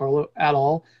toward Carlo at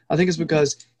all. I think it's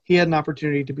because he had an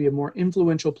opportunity to be a more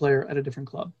influential player at a different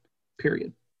club.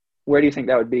 Period. Where do you think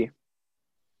that would be?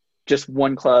 Just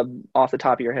one club off the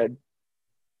top of your head.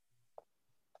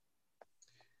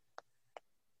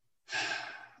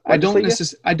 I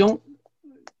don't.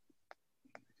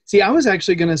 See, I was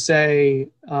actually going to say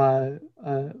a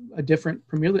different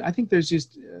Premier League. I think there's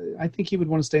just. I think he would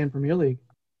want to stay in Premier League.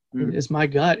 Is my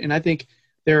gut, and I think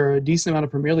there are a decent amount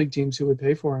of Premier League teams who would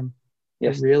pay for him.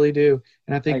 Yes. I really do.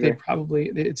 And I think I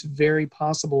it's very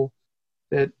possible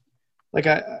that, like,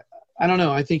 I don't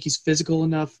know. I think he's physical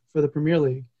enough for the Premier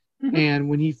League. Mhm. And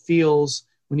when he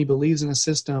believes in a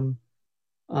system,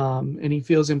 and he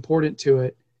feels important to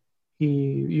it,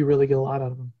 you really get a lot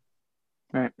out of him.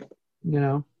 Right. You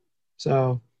know?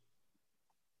 So,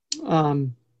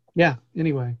 yeah,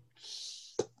 anyway,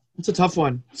 it's a tough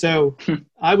one. So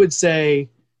I would say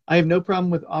I have no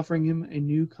problem with offering him a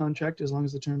new contract as long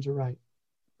as the terms are right.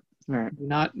 All right. Do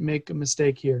not make a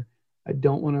mistake here. I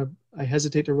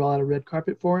hesitate to roll out a red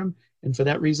carpet for him. And for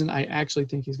that reason, I actually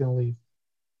think he's going to leave.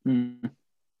 Mm.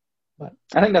 But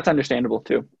I think that's understandable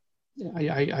too.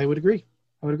 Yeah, I would agree.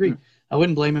 I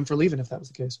wouldn't blame him for leaving if that was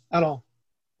the case at all.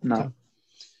 No.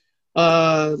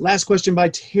 So, last question by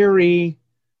Terry.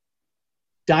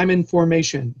 Diamond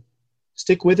formation.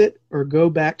 Stick with it or go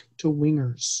back to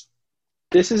wingers.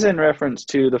 This is in reference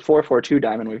to the 4-4-2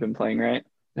 diamond we've been playing, right?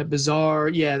 That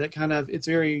bizarre, that kind of, it's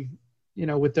very,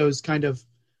 with those kind of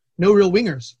no real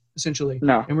wingers, essentially.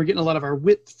 No. And we're getting a lot of our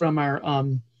width from our,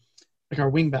 like our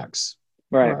wing backs.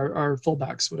 Right. Or our full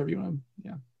backs, whatever you want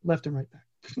to, left and right back.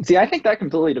 See, I think that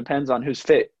completely depends on who's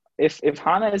fit. If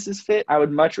James is fit, I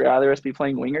would much rather us be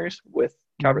playing wingers with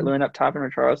Calvert-Lewin up top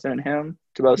and Richarlison and him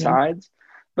to both sides.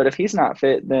 But if he's not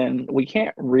fit, then we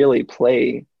can't really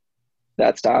play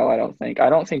that style, I don't think. I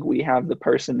don't think we have the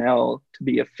personnel to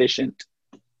be efficient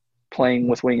playing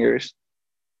with wingers.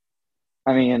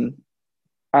 I mean,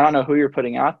 I don't know who you're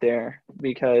putting out there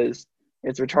because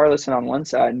it's Richarlison on one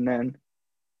side and then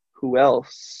who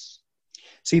else?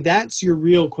 See, that's your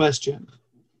real question.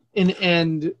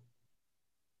 And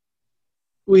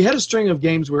we had a string of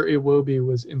games where Iwobi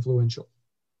was influential.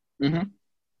 Mm-hmm.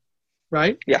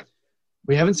 Right? Yeah.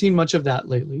 We haven't seen much of that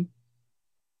lately.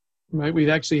 Right? We've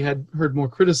actually heard more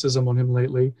criticism on him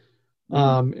lately.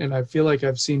 Mm-hmm. And I feel like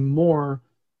I've seen more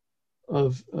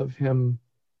of him,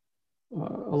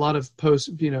 a lot of posts,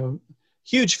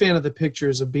 huge fan of the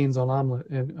pictures of beans on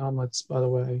omelets, by the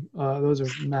way. Those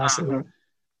are massive.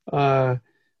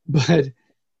 But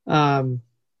kind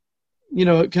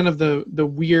of the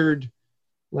weird,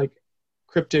 like,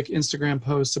 cryptic Instagram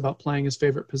posts about playing his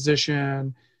favorite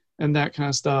position and that kind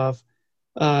of stuff.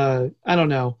 I don't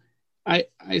know.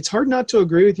 It's hard not to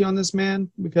agree with you on this,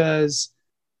 man, because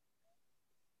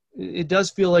it does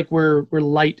feel like we're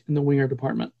light in the winger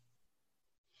department.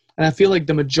 And I feel like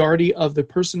the majority of the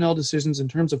personnel decisions in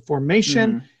terms of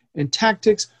formation and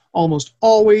tactics almost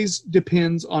always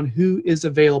depends on who is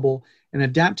available and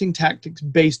adapting tactics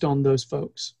based on those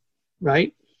folks,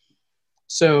 right?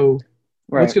 So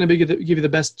what's going to give you the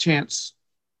best chance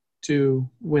to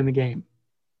win the game?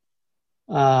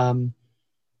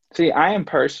 See, I am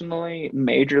personally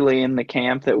majorly in the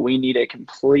camp that we need a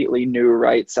completely new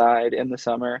right side in the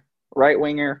summer. Right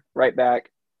winger, right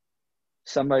back,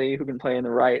 somebody who can play in the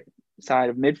right side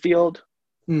of midfield.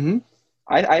 Mm-hmm.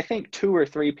 I think 2 or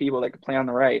 3 people that could play on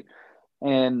the right.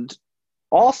 And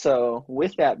also,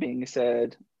 with that being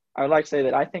said, I would like to say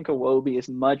that I think Iwobi is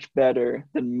much better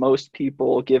than most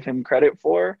people give him credit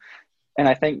for. And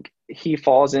I think he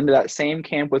falls into that same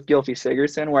camp with Gylfi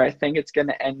Sigurdsson, where I think it's going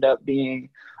to end up being,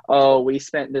 oh, we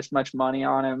spent this much money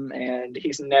on him and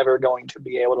he's never going to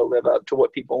be able to live up to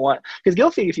what people want. Because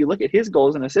Gylfi, if you look at his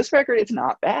goals and assist record, it's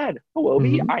not bad.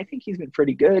 Iwobi, I think he's been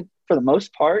pretty good for the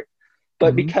most part.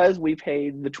 But because we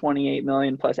paid the $28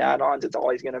 million plus add-ons, it's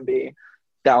always going to be,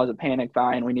 that was a panic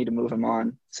buy and we need to move him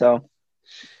on. So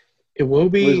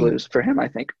Iwobi, lose for him, I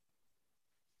think.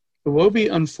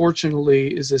 Iwobi,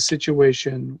 unfortunately, is a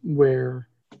situation where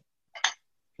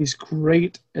he's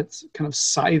great at kind of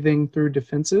scything through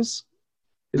defenses.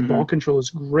 His ball control is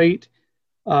great.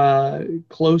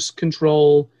 Close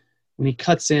control when he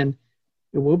cuts in.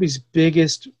 Iwobi's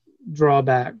biggest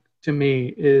drawback to me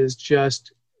is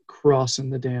just crossing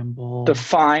the damn ball. The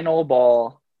final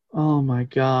ball. Oh, my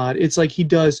God. It's like he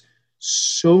does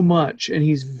so much, and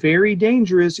he's very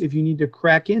dangerous if you need to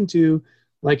crack into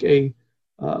like a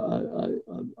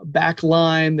back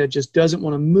line that just doesn't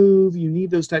want to move. You need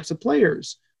those types of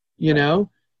players. You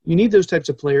need those types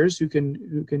of players who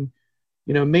can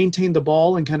maintain the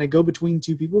ball and kind of go between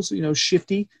two people. So,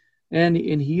 shifty, and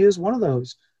he is one of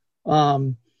those.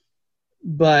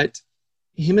 But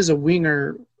him as a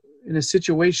winger in a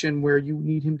situation where you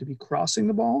need him to be crossing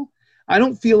the ball, I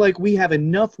don't feel like we have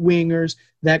enough wingers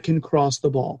that can cross the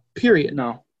ball, period.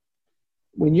 No.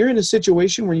 When you're in a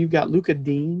situation where you've got Luka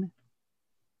Dean,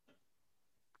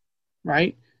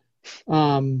 right?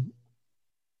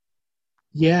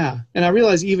 Yeah. And I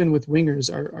realize even with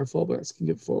wingers, our fullbacks can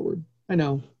get forward. I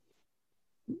know.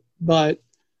 But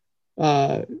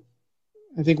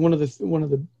I think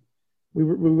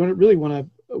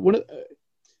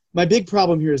my big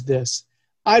problem here is this.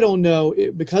 I don't know,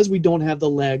 because we don't have the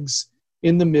legs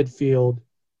in the midfield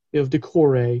of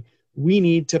Decore, we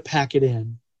need to pack it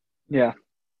in. Yeah.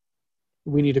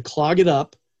 We need to clog it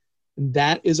up. And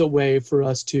that is a way for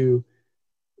us to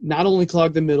not only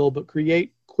clog the middle, but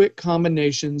create quick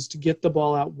combinations to get the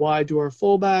ball out wide to our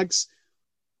fullbacks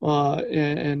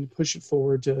and push it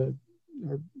forward to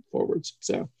our forwards.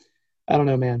 So I don't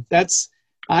know, man.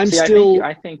 I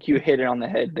think you hit it on the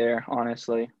head there,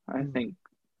 honestly. I think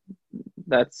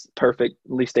that's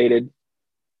perfectly stated.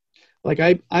 Like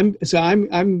I'm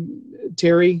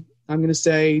Terry, I'm going to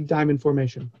say diamond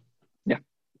formation. Yeah,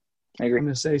 I agree. I'm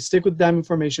going to say stick with diamond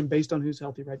formation based on who's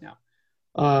healthy right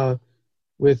now.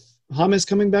 With James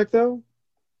coming back, though,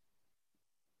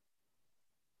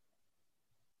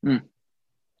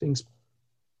 things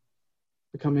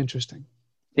become interesting.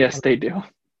 Yes, they do.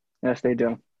 Yes, they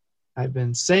do. I've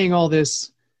been saying all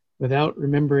this without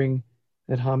remembering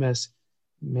that James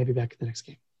may be back at the next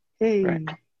game. Hey. Right.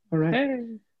 All right.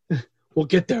 Hey. We'll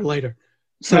get there later.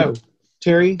 So,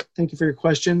 Terry, thank you for your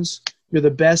questions. You're the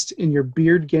best, and your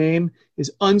beard game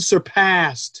is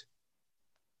unsurpassed.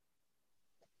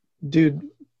 Dude,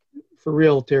 for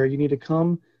real, Terry, you need to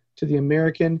come to the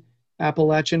American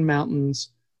Appalachian Mountains.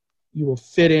 You will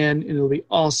fit in, and it'll be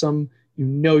awesome. You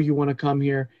know you want to come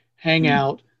here, hang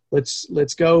out.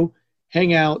 Let's go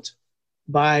hang out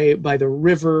by the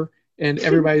river, and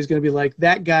everybody's going to be like,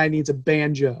 that guy needs a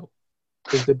banjo,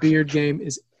 because the beard game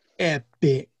is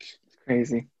epic.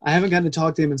 Crazy. I haven't gotten to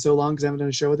talk to him in so long because I haven't done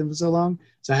a show with him for so long.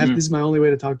 So this is my only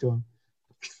way to talk to him.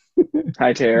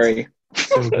 Hi, Terry.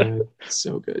 So good.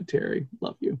 So good, Terry.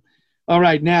 Love you. All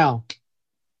right, now,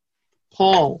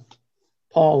 Paul,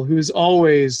 who's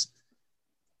always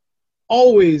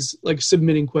like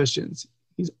submitting questions.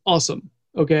 He's awesome.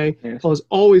 Okay. Yes. Paul is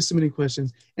always submitting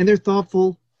questions, and they're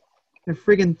thoughtful. They're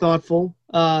friggin' thoughtful.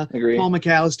 Agree. Paul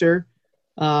McAllister.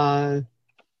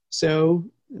 So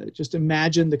just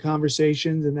imagine the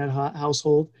conversations in that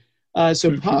household.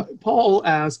 Paul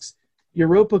asks,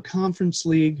 Europa Conference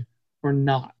League or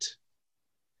not?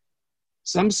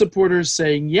 Some supporters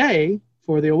saying yay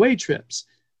for the away trips,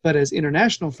 but as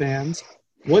international fans,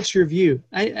 what's your view?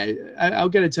 I'll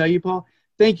got to tell you, Paul,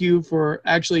 thank you for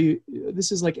actually,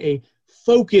 this is like a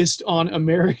focused on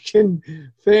American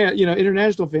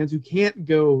international fans who can't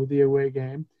go the away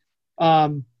game.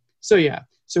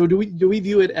 So do we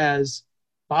view it as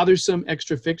bothersome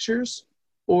extra fixtures,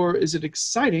 or is it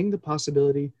exciting, the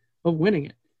possibility of winning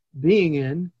it, being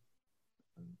in,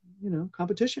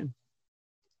 competition?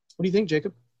 What do you think,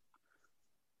 Jacob?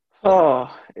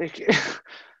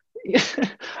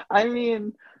 I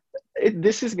mean,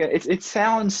 it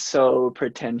sounds so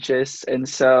pretentious and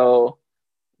so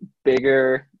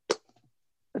bigger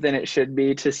than it should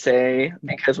be to say,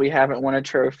 because we haven't won a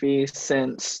trophy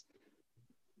since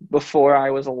before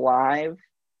I was alive.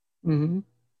 Mm-hmm.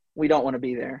 We don't want to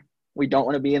be there. We don't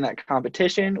want to be in that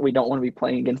competition. We don't want to be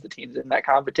playing against the teams in that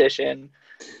competition.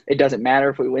 It doesn't matter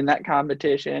if we win that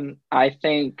competition. I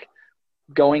think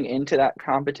going into that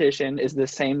competition is the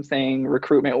same thing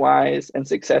recruitment-wise and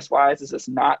success-wise as us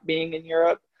not being in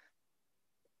Europe.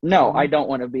 No, I don't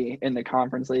want to be in the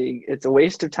Conference League. It's a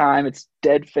waste of time. It's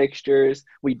dead fixtures.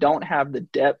 We don't have the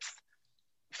depth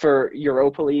for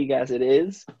Europa League as it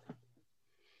is.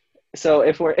 So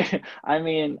I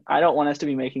don't want us to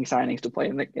be making signings to play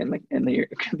in the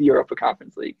Europa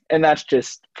Conference League, and that's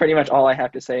just pretty much all I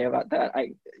have to say about that.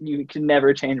 You can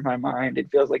never change my mind.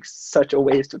 It feels like such a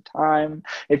waste of time.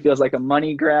 It feels like a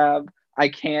money grab. I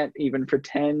can't even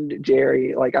pretend,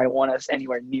 Jerry, like I want us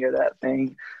anywhere near that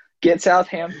thing. Get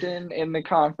Southampton in the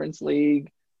Conference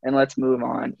League, and let's move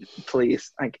on,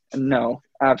 please. No,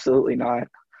 absolutely not.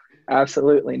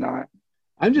 Absolutely not.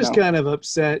 I'm just kind of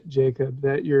upset, Jacob,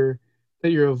 that you're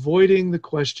avoiding the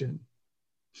question.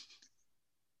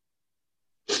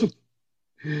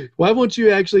 Why won't you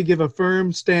actually give a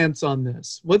firm stance on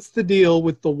this? What's the deal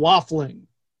with the waffling?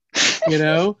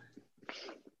 It's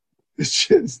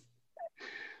just.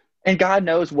 And God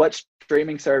knows what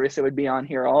streaming service it would be on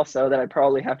here also that I'd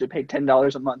probably have to pay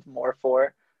 $10 a month more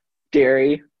for.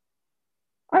 Gary,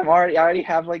 I already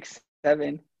have like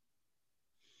 7.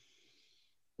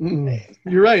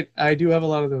 You're right. I do have a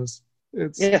lot of those.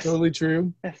 It's totally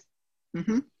true. Yes.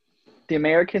 Mm-hmm. The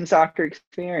American soccer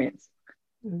experience.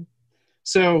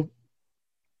 So,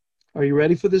 are you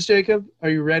ready for this, Jacob? Are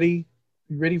you ready?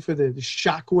 Are you ready for the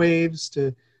shock waves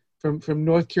from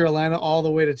North Carolina all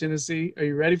the way to Tennessee? Are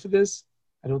you ready for this?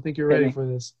 I don't think you're ready for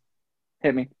this.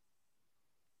 Hit me.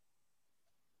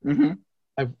 Mm-hmm.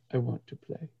 I want to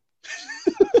play.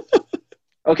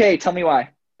 Okay, tell me why.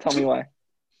 Tell me why.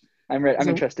 I'm ready. I'm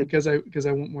interested. Because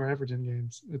I want more Everton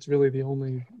games. It's really the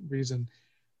only reason.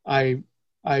 I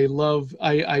love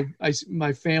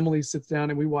my family sits down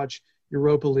and we watch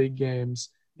Europa League games.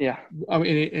 Yeah. I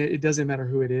mean, it doesn't matter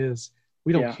who it is.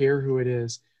 We don't care who it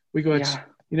is. We go watch. How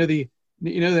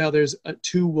there's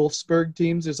two Wolfsburg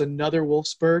teams. There's another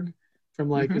Wolfsburg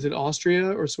from is it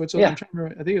Austria or Switzerland? Yeah. I'm trying to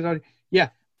remember. I think it's yeah.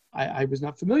 I was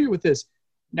not familiar with this.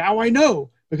 Now I know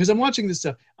because I'm watching this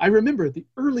stuff. I remember the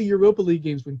early Europa League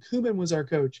games when Koeman was our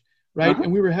coach, right?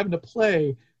 And we were having to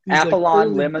play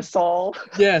Apollon Limassol.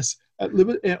 Yes.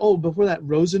 Before that,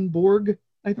 Rosenborg,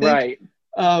 I think. Right.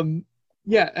 I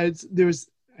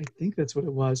think that's what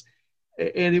it was.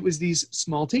 And it was these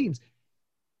small teams.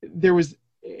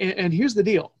 And here's the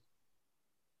deal.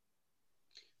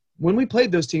 When we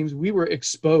played those teams, we were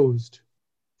exposed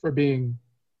for being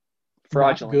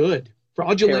fraudulent. Not good.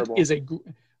 Fraudulent Terrible.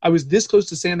 I was this close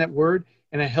to saying that word,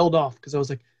 and I held off because I was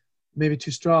like, maybe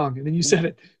too strong. And then you said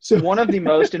it. So one of the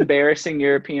most embarrassing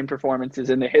European performances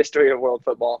in the history of world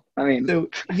football. I mean, so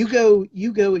you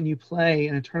go and you play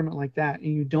in a tournament like that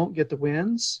and you don't get the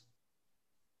wins,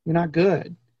 you're not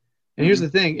good. And here's the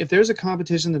thing. If there's a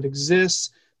competition that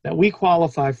exists that we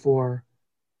qualify for,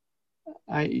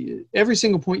 every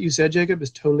single point you said, Jacob,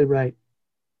 is totally right.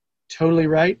 Totally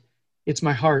right. It's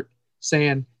my heart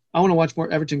saying, I want to watch more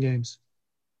Everton games.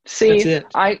 See,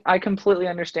 I completely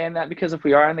understand that because if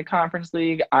we are in the Conference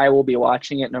League, I will be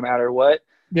watching it no matter what.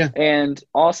 Yeah. And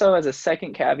also, as a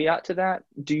second caveat to that,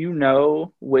 do you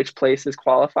know which places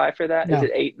qualify for that? No. Is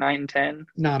it 8, 9, 10?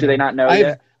 No. Do they not know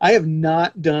yet? I have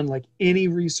not done any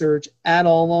research at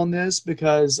all on this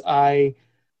because I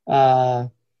don't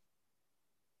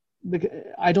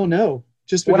know.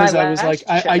 Just because I was like,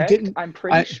 I didn't. I'm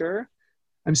pretty sure.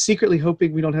 I'm secretly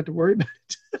hoping we don't have to worry about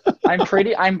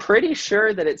it. I'm pretty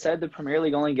sure that it said the Premier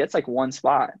League only gets one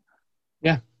spot.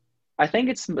 Yeah. I think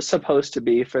it's supposed to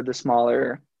be for the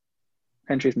smaller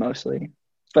countries mostly,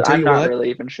 but I'm not really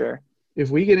even sure.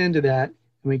 If we get into that and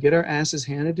we get our asses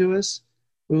handed to us,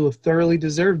 we will have thoroughly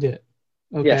deserved it.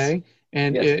 Okay. Yes.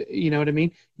 And you know what I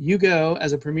mean? You go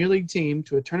as a Premier League team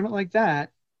to a tournament like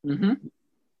that,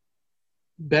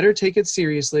 better take it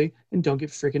seriously and don't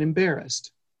get freaking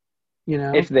embarrassed. You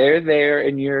know, if they're there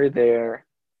and you're there,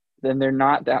 then they're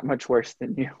not that much worse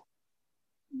than you.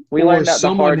 We learned that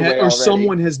the hard way already. Or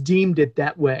someone has deemed it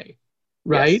that way,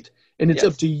 right? Yes. And it's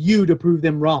up to you to prove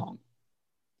them wrong.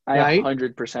 I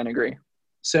 100% agree.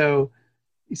 So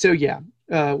yeah.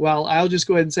 Well, I'll just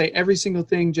go ahead and say every single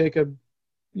thing, Jacob,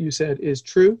 you said is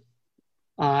true.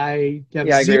 I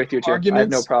agree with you too. I have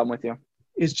no problem with you.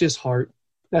 It's just heart.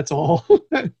 That's all.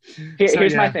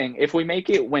 Here's my thing. If we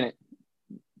make it, win it.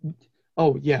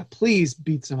 Oh, yeah. Please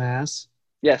beat some ass.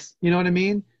 Yes. You know what I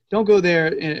mean? Don't go there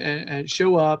and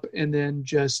show up and then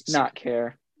just not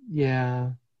care.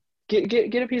 Yeah. Get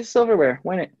a piece of silverware.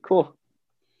 Win it. Cool.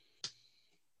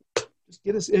 Just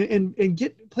get us and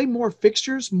play more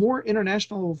fixtures, more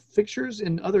international fixtures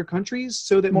in other countries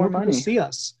so that more people see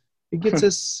us. It gets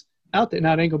us out there.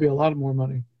 Now, it ain't going to be a lot of more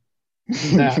money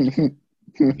than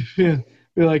that.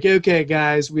 We're like, okay,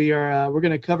 guys, we're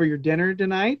going to cover your dinner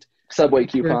tonight. Subway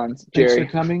coupons, Jerry.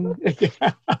 Thanks for coming.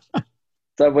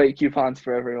 Subway coupons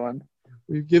for everyone.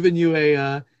 We've given you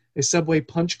a Subway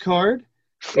punch card.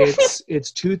 It's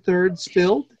 2/3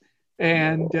 filled,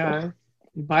 and you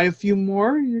buy a few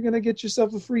more, you're gonna get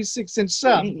yourself a free 6-inch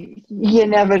sub. You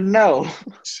never know.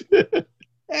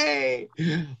 Hey,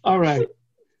 all right.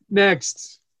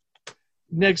 Next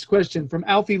question from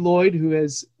Alfie Lloyd, who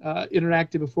has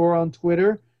interacted before on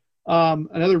Twitter.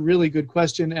 Another really good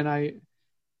question, and I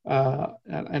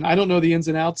don't know the ins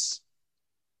and outs.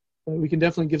 We can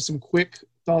definitely give some quick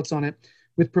thoughts on it.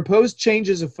 With proposed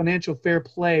changes of financial fair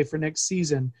play for next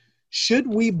season, should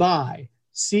we buy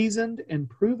seasoned and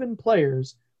proven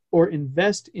players or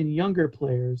invest in younger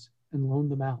players and loan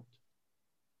them out?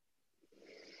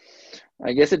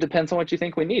 I guess it depends on what you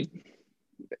think we need.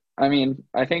 I mean,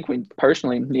 I think we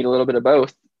personally need a little bit of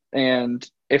both. And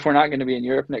if we're not going to be in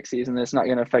Europe next season, it's not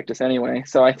going to affect us anyway.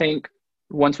 So I think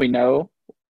once we know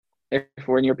if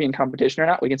we're in European competition or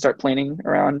not, we can start planning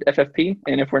around FFP.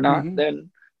 And if we're not, then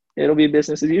it'll be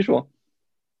business as usual.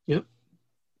 Yep.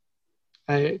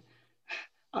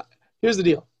 Here's the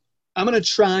deal. I'm going to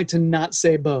try to not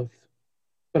say both,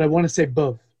 but I want to say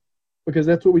both because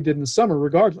that's what we did in the summer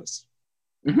regardless.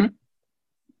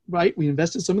 Right? We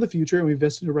invested some of the future and we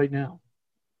invested it right now.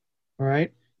 All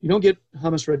right? You don't get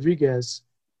James Rodriguez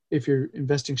if you're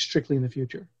investing strictly in the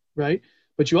future, right?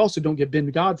 But you also don't get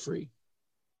Ben Godfrey.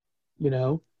 You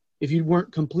know, if you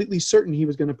weren't completely certain he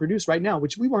was going to produce right now,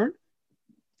 which we weren't.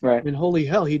 Right. I mean, holy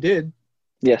hell, he did.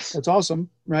 Yes, That's awesome,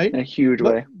 right? in a huge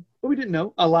But way. but we didn't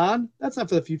know. Alon, that's not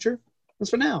for the future. That's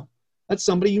for now. That's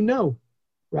somebody you know,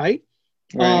 right?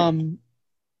 Right. Um,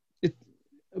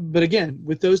 but again,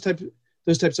 with those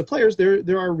types of players,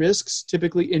 there are risks,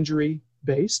 typically injury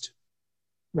based,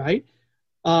 right?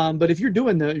 But if you're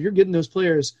getting those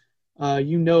players,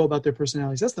 you know about their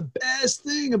personalities. That's the best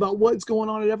thing about what's going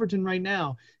on at Everton right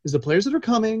now is the players that are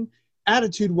coming,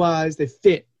 attitude wise, they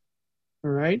fit.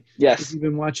 All right. If Yes. you've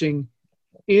been watching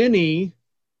any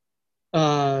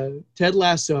Ted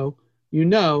Lasso, you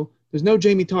know there's no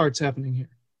Jamie Tarts happening here.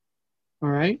 All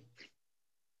right.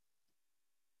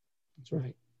 That's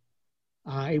right.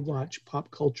 I watch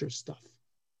pop culture stuff.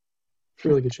 It's a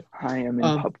really good show. I am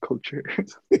in pop culture.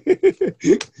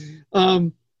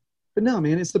 But no,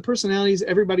 man, it's the personalities.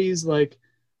 Everybody's like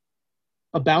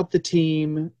about the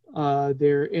team. And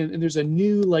there's a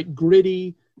new like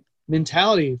gritty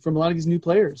mentality from a lot of these new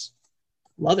players.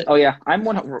 Love it. Oh yeah,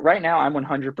 right now. I'm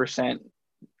 100%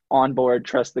 on board.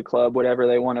 Trust the club. Whatever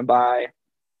they want to buy,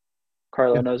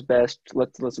 Carlo Yeah. knows best.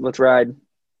 Let's ride.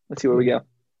 Let's see where we go.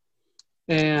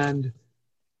 And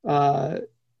I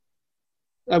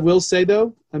will say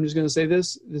though, I'm just going to say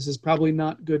this. This is probably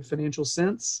not good financial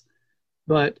sense,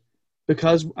 but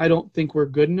because I don't think we're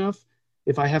good enough,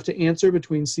 if I have to answer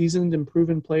between seasoned and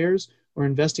proven players or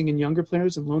investing in younger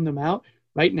players and loan them out,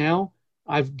 right now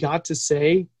I've got to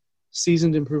say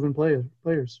seasoned and proven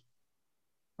players.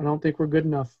 I don't think we're good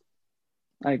enough.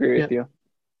 I agree with Yeah. you. If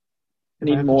I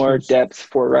Need have to more choose. depth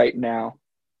for right now.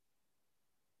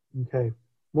 Okay.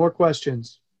 More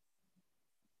questions.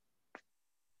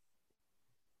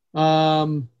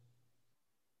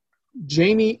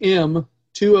 Jamie M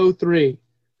 203.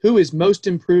 Who is most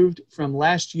improved from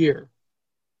last year?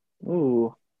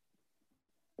 Ooh,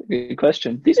 good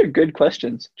question. These are good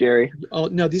questions, Jerry. Oh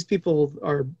no, these people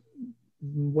are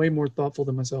way more thoughtful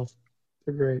than myself.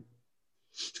 They're great.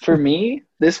 For me,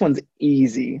 this one's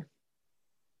easy.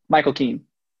 Michael Keane.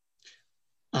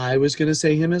 I was going to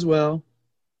say him as well,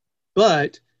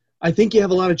 but I think you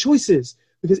have a lot of choices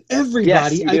because everybody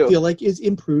Yes, you I do. feel like is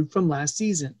improved from last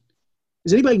season.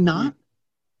 Is anybody not?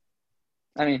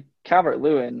 I mean,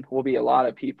 Calvert-Lewin will be a lot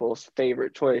of people's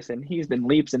favorite choice, and he's been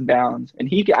leaps and bounds. And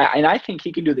I think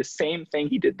he can do the same thing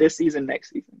he did this season, next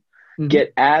season. Mhm.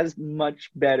 Get as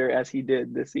much better as he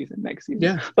did this season, next season.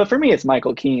 Yeah. But for me, it's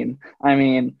Michael Keane. I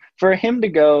mean, for him to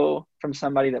go from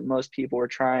somebody that most people were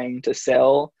trying to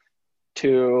sell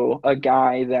to a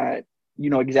guy that you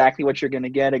know exactly what you're going to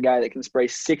get, a guy that can spray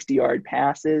 60-yard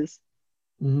passes.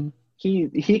 Mm-hmm.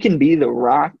 He can be the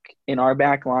rock in our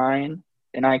back line,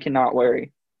 and I cannot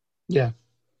worry. Yeah.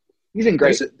 He's been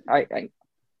great.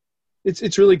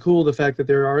 It's really cool the fact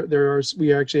that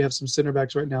we actually have some center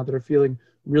backs right now that are feeling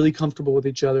really comfortable with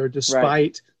each other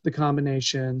despite the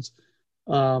combinations.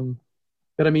 But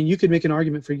I mean, you could make an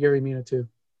argument for Yerry Mina too.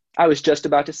 I was just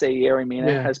about to say Yerry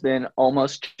Mina has been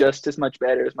almost just as much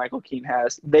better as Michael Keane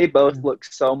has. They both look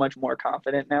so much more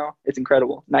confident now. It's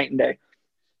incredible, night and day.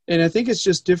 And I think it's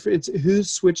just different. It's who's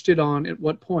switched it on at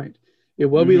what point.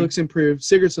 Iwobi looks improved.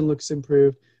 Sigurdsson looks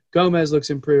improved. Gomez looks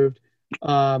improved.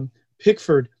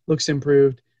 Pickford looks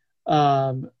improved.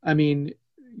 I mean,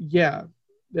 yeah,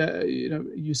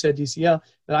 you said DCL,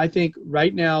 but I think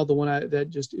right now the one that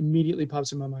just immediately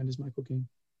pops in my mind is Michael Keane.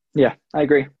 Yeah, I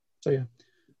agree. So yeah.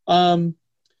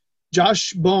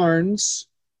 Josh Barnes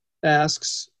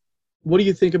asks, what do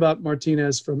you think about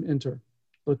Martinez from Inter?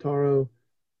 Lautaro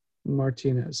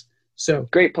Martinez. So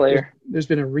great player. There's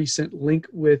been a recent link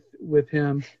with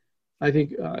him. I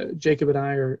think Jacob and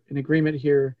I are in agreement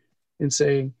here in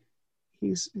saying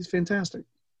he's fantastic.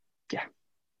 Yeah,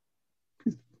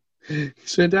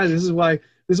 he's fantastic. This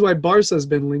is why Barca's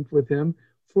been linked with him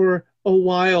for a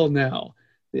while now.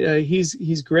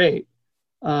 He's great.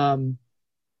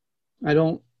 I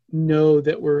don't know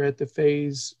that we're at the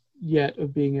phase yet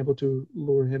of being able to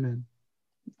lure him in.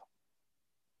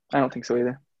 I don't think so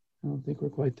either. I don't think we're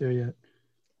quite there yet.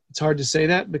 It's hard to say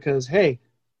that because, hey,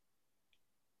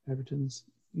 Everton's,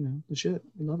 the shit.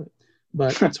 We love it.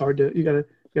 But it's hard to – you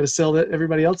gotta sell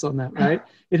everybody else on that, right?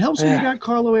 It helps when you got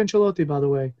Carlo Ancelotti, by the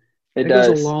way. It does.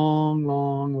 Goes a long,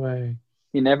 long way.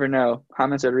 You never know.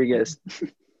 James Rodriguez.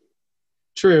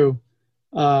 True.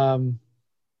 Yeah,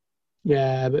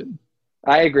 but –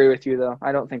 I agree with you, though.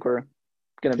 I don't think we're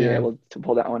going to be able to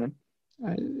pull that one in.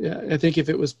 I think if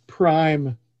it was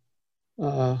prime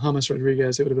James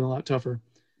Rodriguez, it would have been a lot tougher.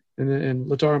 And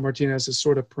Lautaro Martinez is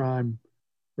sort of prime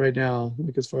right now.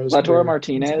 Like as far as Lautaro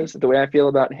Martinez, the way I feel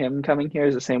about him coming here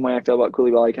is the same way I feel about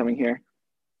Koulibaly coming here.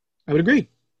 I would agree.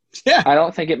 Yeah. I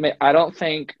don't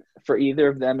think for either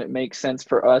of them it makes sense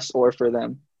for us or for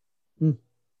them.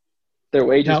 Their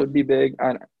wages Now- would be big.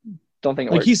 I don't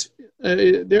think it Like works.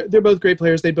 they're both great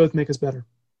players. They both make us better.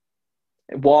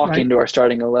 Walk right. into our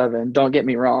starting 11. Don't get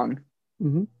me wrong.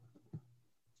 hmm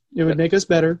It would make us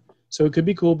better, so it could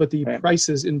be cool. But the Right.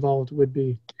 prices involved would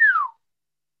be,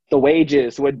 The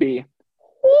wages would be.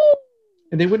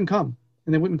 and they wouldn't come.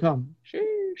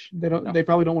 Sheesh. They don't. No. They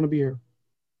probably don't want to be here.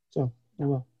 So, oh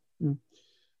well. Yeah.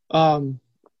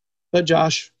 But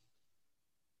Josh,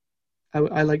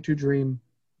 I like to dream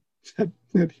that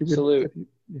he would. Salute.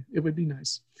 It would be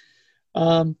nice.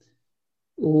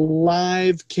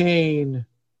 Live Kane,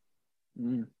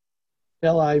 Mm.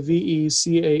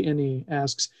 Livecane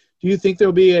asks, do you think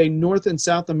there'll be a North and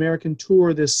South American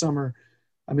tour this summer?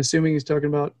 I'm assuming he's talking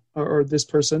about, or this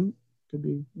person could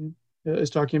be, is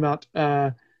talking about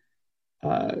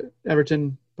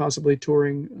Everton possibly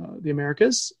touring the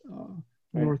Americas,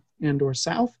 Right. North and or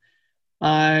South.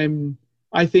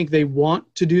 I think they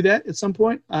want to do that at some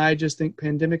point. I just think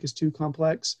pandemic is too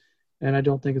complex, and I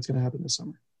don't think it's going to happen this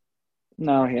summer.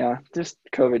 No, yeah, just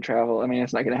COVID travel. I mean,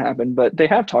 it's not going to happen, but they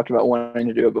have talked about wanting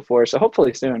to do it before, so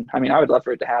hopefully soon. I mean, I would love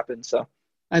for it to happen. So,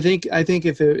 I think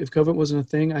if COVID wasn't a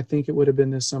thing, I think it would have been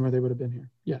this summer. They would have been here.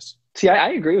 Yes. see,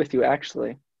 I agree with you.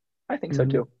 Actually, I think so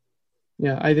Mhm. too.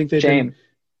 Yeah, I think they've Shame.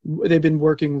 been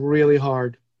working really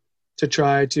hard to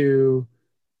try to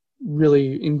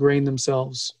really ingrain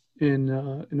themselves in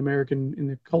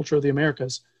the culture of the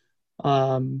Americas.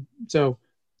 So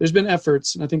there's been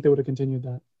efforts, and I think they would have continued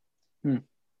that.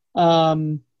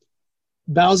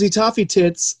 Bowsy Toffee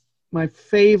Tits, my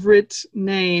favorite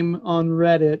name on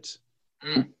Reddit.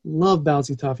 Love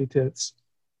Bowsy Toffee Tits.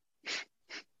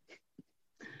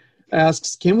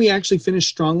 Asks, can we actually finish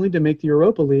strongly to make the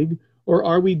Europa League, or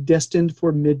are we destined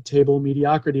for mid-table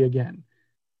mediocrity again?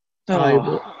 I'm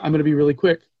going to be really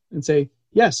quick and say,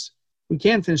 yes, we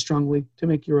can finish strongly to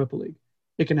make Europa League.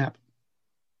 It can happen.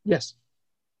 Yes.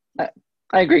 I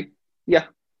agree. Yeah,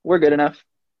 we're good enough.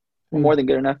 We're more than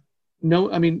good enough. No,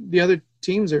 I mean, the other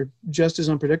teams are just as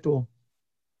unpredictable.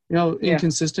 You know, Yeah.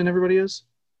 inconsistent everybody is.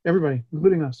 Everybody,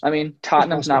 including us. I mean,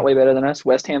 Tottenham's possible. not way better than us.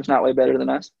 West Ham's not way better than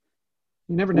us.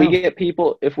 You never know. If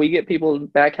we get people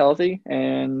back healthy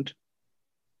and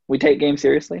we take games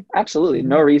seriously, absolutely.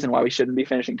 No reason why we shouldn't be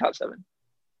finishing top 7.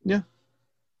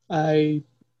 I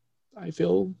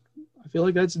feel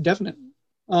like that's definite.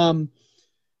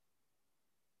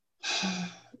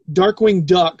 Darkwing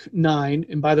Duck 9,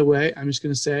 and by the way, I'm just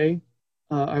going to say,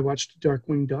 I watched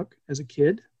Darkwing Duck as a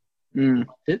kid.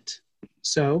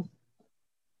 So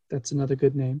that's another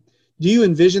good name. Do you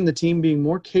envision the team being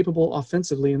more capable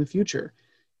offensively in the future?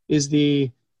 Is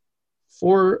the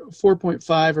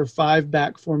 4.5 or 5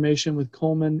 back formation with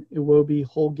Coleman, Iwobi,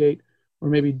 Holgate, or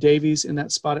maybe Davies in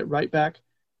that spot at right back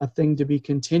a thing to be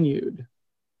continued?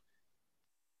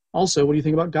 Also, what do you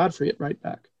think about Godfrey at right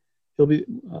back?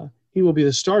 He will be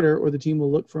the starter, or the team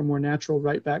will look for a more natural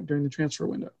right back during the transfer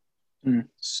window.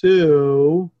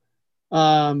 So,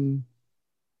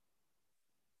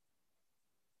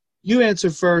 you answer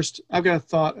first. I've got a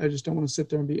thought. I just don't want to sit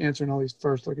there and be answering all these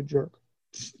first like a jerk.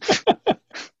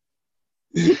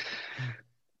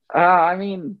 I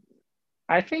mean,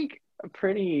 I think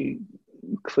pretty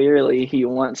clearly he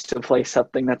wants to play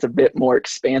something that's a bit more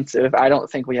expansive. I don't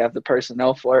think we have the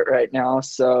personnel for it right now.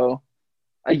 So,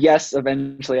 yes,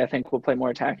 eventually I think we'll play more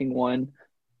attacking. 1.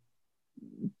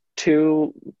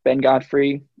 2, Ben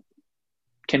Godfrey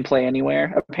can play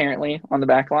anywhere, apparently, on the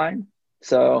back line.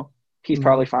 So he's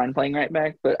probably fine playing right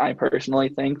back. But I personally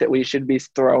think that we should be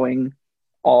throwing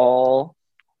all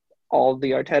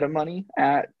the Arteta money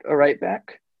at a right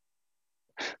back.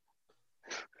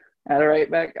 At a right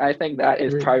back, I think that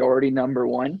is priority number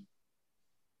 1.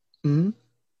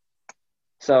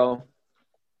 So,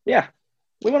 yeah,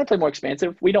 we want to play more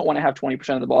expansive. We don't want to have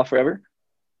 20% of the ball forever.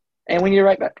 And we need a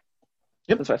right back.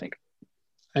 Yep. That's what I think.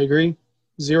 I agree.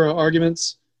 0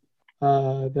 arguments.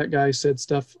 That guy said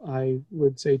stuff I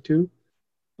would say too.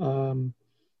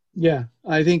 Yeah,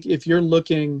 I think if you're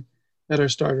looking at our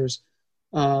starters,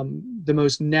 the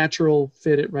most natural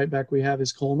fit at right back we have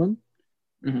is Coleman.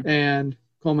 And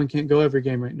Coleman can't go every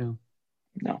game right now.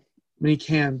 No. I mean, he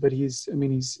can, but he's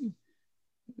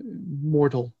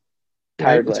mortal.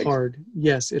 Tired It's legs. hard.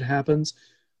 Yes, it happens.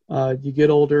 You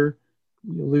get older,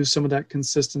 you lose some of that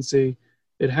consistency.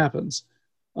 It happens.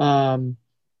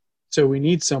 So we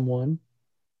need someone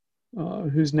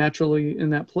who's naturally in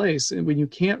that place. And when you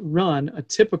can't run a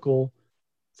typical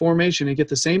formation and get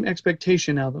the same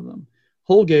expectation out of them.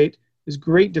 Holgate is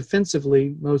great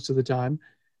defensively most of the time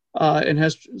and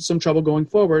has some trouble going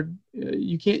forward.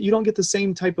 You don't get the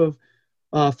same type of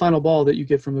final ball that you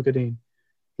get from Lucadine.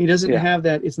 He doesn't have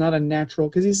that. It's not a natural,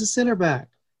 because he's a center back.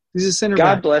 He's a center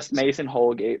God back. bless Mason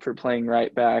Holgate for playing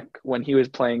right back when he was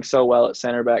playing so well at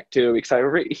center back too.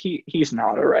 Because he's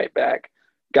not a right back.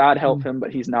 God help him,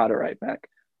 but he's not a right back.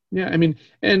 Yeah, I mean,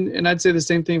 and I'd say the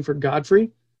same thing for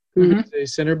Godfrey, who is a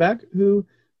center back who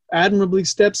admirably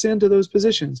steps into those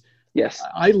positions. Yes.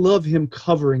 I love him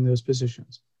covering those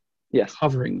positions. Yes.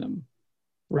 Covering them,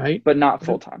 right? But not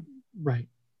full time. Right.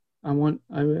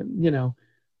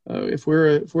 If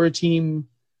we're a team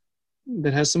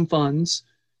that has some funds,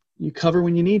 you cover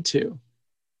when you need to.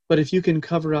 But if you can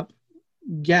cover up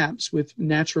gaps with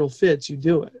natural fits, you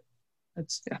do it.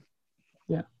 That's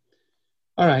yeah.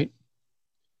 All right.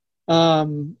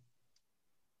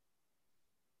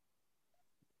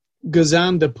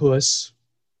 Gazandapus.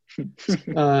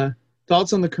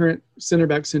 Thoughts on the current center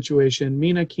back situation?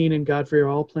 Mina, Keane, and Godfrey are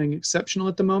all playing exceptional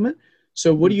at the moment.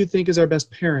 So what do you think is our best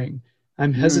pairing?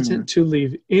 I'm hesitant to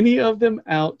leave any of them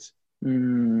out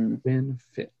when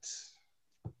fit.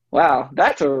 Wow,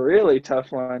 that's a really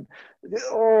tough one.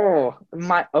 So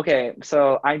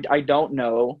I don't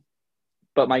know,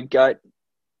 but my gut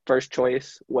first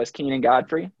choice was Keane and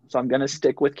Godfrey. So I'm gonna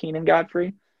stick with Keane and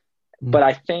Godfrey. But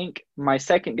I think my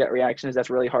second gut reaction is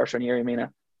that's really harsh on Yerry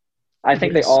Mina. I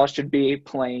think they all should be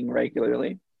playing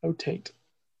regularly. Rotate.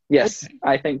 Yes,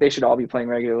 I think they should all be playing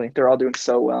regularly. They're all doing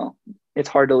so well. It's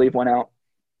hard to leave one out.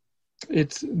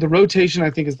 It's the rotation,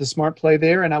 I think, is the smart play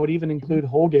there, and I would even include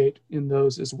Holgate in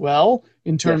those as well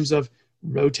in terms of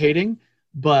rotating.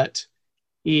 But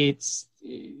right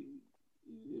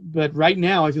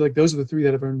now, I feel like those are the three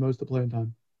that have earned most of the playing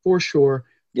time for sure.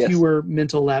 Yes. Fewer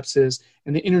mental lapses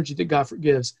and the energy that Godfrey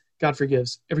gives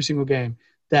every single game.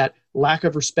 That lack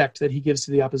of respect that he gives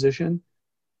to the opposition.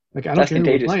 Like, I don't care who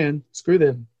we're playing. Screw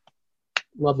them.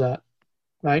 Love that.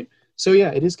 Right? So,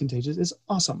 yeah, it is contagious. It's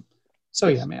awesome. So,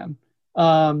 yeah, man.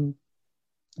 But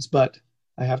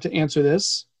I have to answer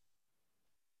this.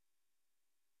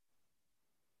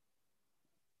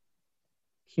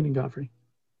 Keenan Godfrey.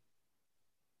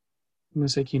 I'm going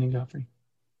to say Keenan Godfrey.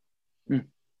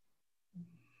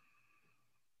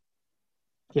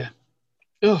 Yeah.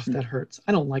 Oh, that hurts.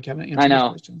 I don't like having to answer these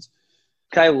questions.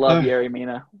 I love Yerry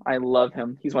Mina. I love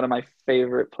him. He's one of my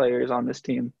favorite players on this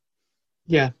team.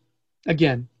 Yeah.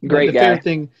 Again, great guy.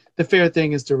 The fair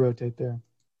thing is to rotate there.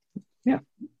 Yeah.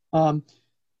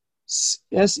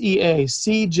 SEA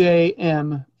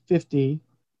CJM50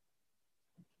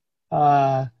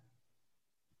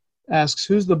 asks,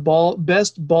 who's the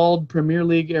best bald Premier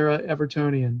League era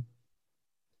Evertonian?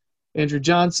 Andrew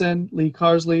Johnson, Lee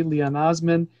Carsley, Leon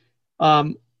Osman.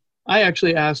 I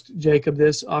actually asked Jacob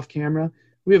this off camera.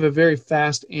 We have a very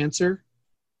fast answer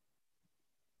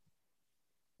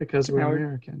because we're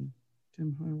American.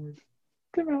 Tim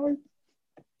Howard.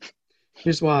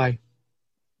 Here's why.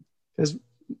 Because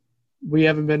we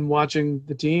haven't been watching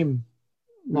the team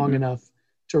long enough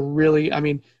to really, at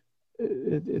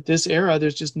this era,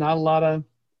 there's just not a lot of,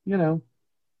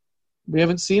 we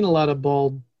haven't seen a lot of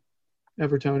bald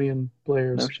Evertonian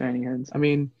players. No shiny heads.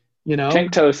 Cenk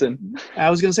Tosin.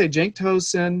 I was going to say Cenk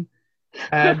Tosin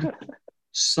had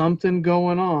something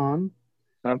going on.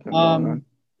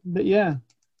 But yeah,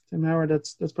 Tim Howard,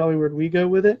 that's probably where we go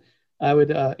with it. I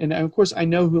would, and of course, I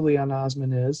know who Leon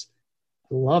Osman is.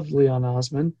 I loved Leon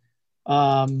Osman.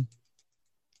 And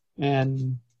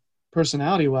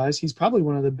personality-wise, he's probably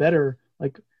one of the better.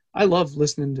 I love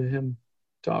listening to him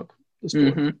talk the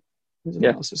sport. His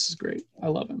analysis is great. I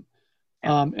love him.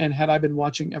 And had I been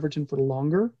watching Everton for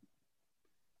longer,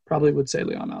 probably would say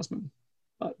Leon Osman.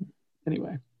 But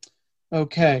anyway.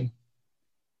 Okay.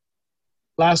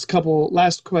 Last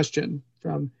question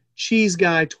from Cheese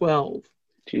Guy 12.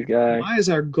 Cheese Guy. Why is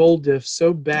our goal diff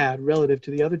so bad relative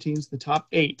to the other teams in the top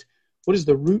 8? What is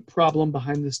the root problem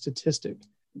behind this statistic?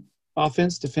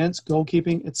 Offense, defense,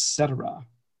 goalkeeping, etc.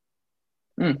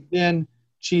 Then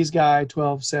Cheese Guy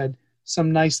 12 said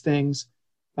some nice things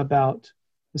about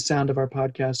the sound of our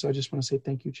podcast. So I just want to say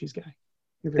thank you, Cheese Guy.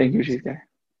 Thank you, Cheese Guy.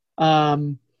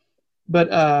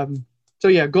 So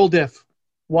yeah, goal diff.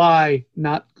 Why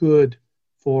not good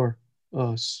for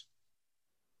us?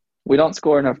 We don't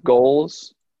score enough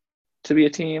goals to be a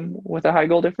team with a high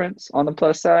goal difference on the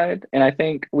plus side. And I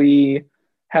think we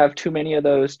have too many of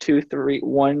those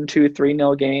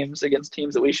 1-2-3-0 games against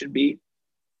teams that we should beat.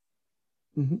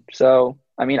 So,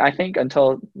 I think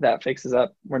until that fixes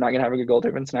up, we're not going to have a good goal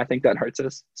difference, and I think that hurts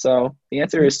us. So the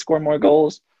answer is score more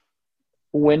goals,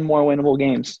 win more winnable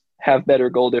games, have better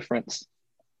goal difference.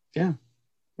 Yeah.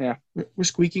 We're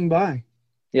squeaking by.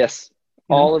 Yes.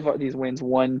 All of these wins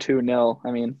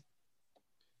 1-2-0.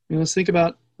 Let's think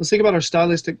about our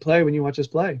stylistic play when you watch us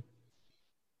play.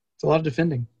 It's a lot of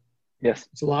defending. Yes.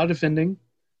 It's a lot of defending.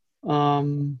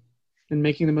 and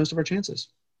making the most of our chances.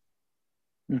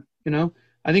 Hmm. You know,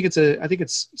 I think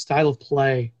it's style of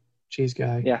play, Cheese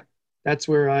Guy. Yeah. That's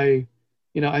where I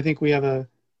think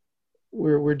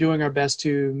we're doing our best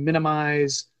to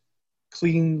minimize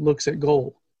clean looks at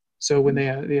goal. So when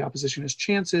the opposition has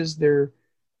chances, they're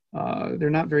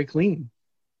not very clean.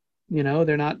 You know,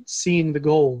 they're not seeing the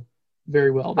goal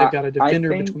very well. They've got a defender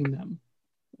between them.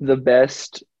 The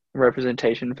best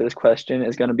representation for this question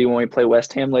is going to be when we play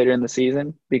West Ham later in the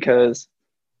season, because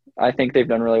I think they've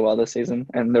done really well this season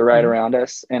and they're right around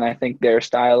us. And I think their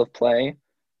style of play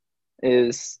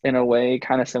is in a way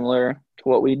kind of similar to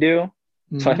what we do.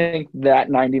 So I think that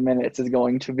 90 minutes is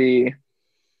going to be,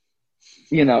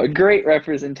 a great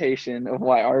representation of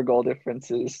why our goal difference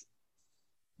is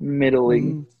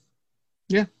middling.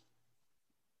 Yeah.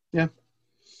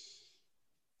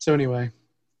 So anyway,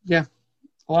 a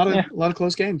lot of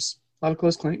close games. A lot of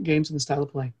close games in the style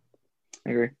of play. I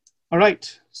agree. All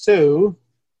right. So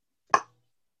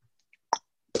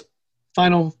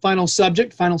final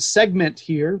subject, final segment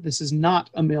here. This is not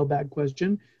a mailbag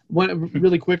question.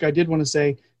 Really quick, I did want to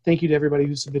say thank you to everybody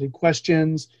who submitted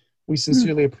questions. We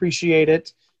sincerely appreciate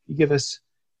it. You give us,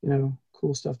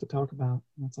 cool stuff to talk about.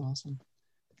 That's awesome.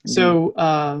 So,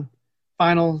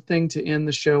 final thing to end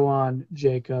the show on,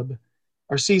 Jacob.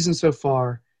 Our season so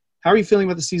far. How are you feeling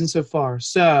about the season so far?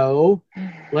 So,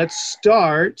 let's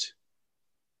start.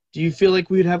 Do you feel like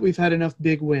we've had enough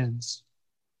big wins?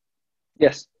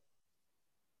 Yes.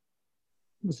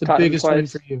 What's the biggest win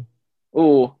for you?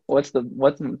 Ooh, what's the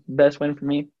best win for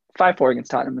me? 5-4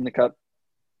 against Tottenham in the Cup.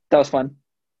 That was fun.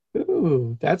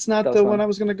 Ooh, that's not the one I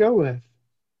was going to go with.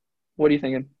 What are you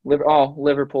thinking?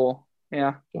 Liverpool.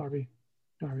 Yeah. Derby.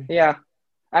 Yeah.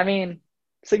 I mean,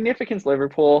 significance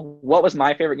Liverpool. What was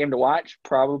my favorite game to watch?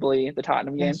 Probably the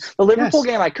Tottenham game. The Liverpool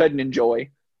game I couldn't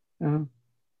enjoy. Uh-huh.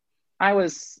 I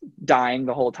was dying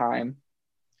the whole time.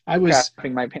 I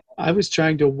was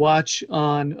trying to watch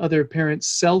on other parents'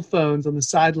 cell phones on the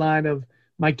sideline of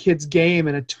my kid's game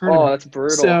in a tournament. Oh, that's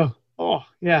brutal. So,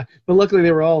 but luckily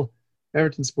they were all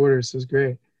Everton supporters, so it was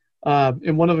great.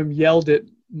 And one of them yelled at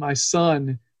my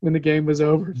son when the game was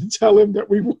over to tell him that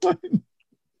we won.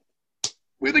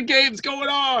 With the game's going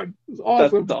on. It was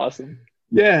awesome. That's awesome.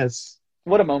 Yes.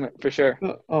 What a moment, for sure.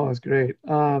 Oh, it was great.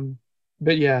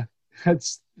 But yeah,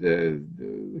 that's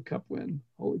the cup win.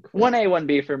 Holy crap. 1A,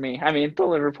 1B for me. I mean, the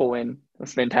Liverpool win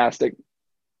was fantastic.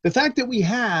 The fact that we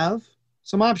have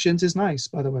some options is nice,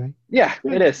 by the way. Yeah,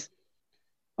 it is.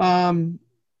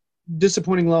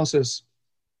 Disappointing losses.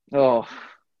 Oh,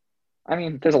 I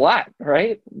mean, there's a lot,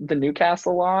 right? The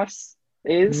Newcastle loss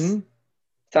is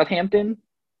Southampton,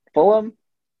 Fulham.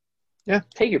 Yeah.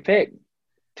 Take your pick.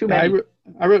 Too many.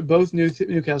 I wrote both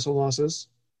Newcastle losses.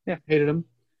 Yeah. Hated them.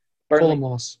 Burnley. Fulham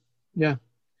loss. Yeah.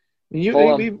 And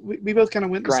we both kind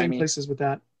of went the same places with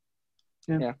that.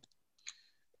 Yeah.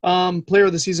 Player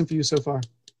of the season for you so far?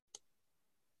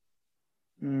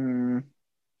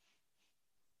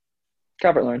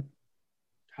 Calvert-Lewin.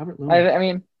 Calvert-Lewin. I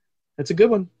mean, that's a good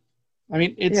one. I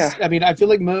mean, I mean, I feel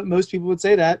like most people would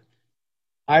say that.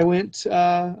 I went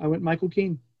Michael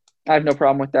Keane. I have no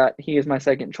problem with that. He is my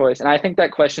second choice, and I think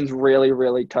that question's really,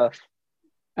 really tough.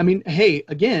 I mean, hey,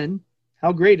 again,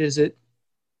 how great is it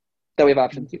that we have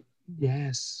options?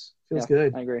 Yes, feels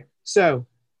good. I agree. So,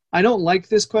 I don't like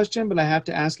this question, but I have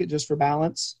to ask it just for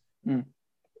balance.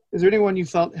 Is there anyone you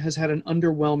felt has had an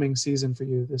underwhelming season for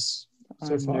you so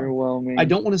far? Underwhelming. I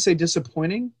don't want to say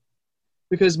disappointing,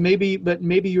 because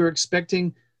maybe you're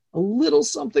expecting a little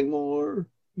something more.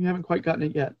 You haven't quite gotten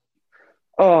it yet.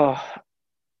 Oh,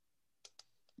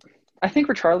 I think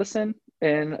Richarlison,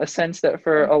 in a sense that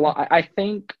for a lot, I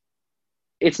think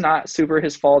it's not super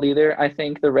his fault either. I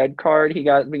think the red card he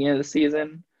got at the beginning of the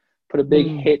season put a big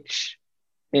hitch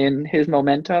in his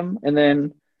momentum, and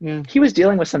then he was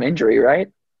dealing with some injury,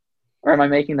 right? Or am I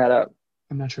making that up?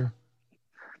 I'm not sure.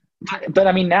 But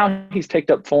I mean, now he's picked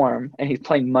up form and he's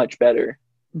playing much better.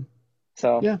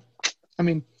 So yeah, I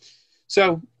mean,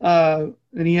 and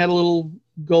he had a little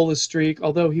goalless streak,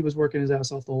 although he was working his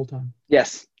ass off the whole time.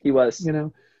 Yes, he was.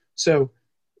 So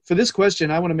for this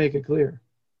question, I want to make it clear.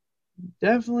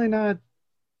 Definitely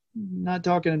not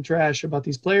talking trash about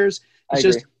these players. It's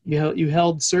just you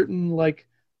held certain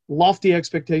lofty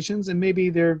expectations, and maybe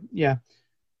they're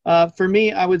for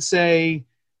me, I would say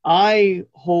I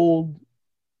hold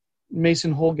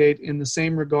Mason Holgate in the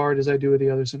same regard as I do with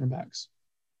the other center backs.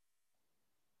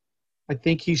 I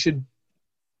think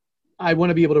I want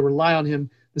to be able to rely on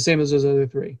him the same as those other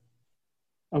three.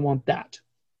 I want that.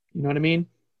 You know what I mean?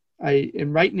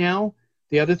 And right now,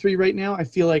 the other three right now, I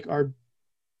feel like are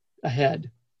ahead.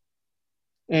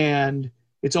 And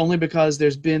It's only because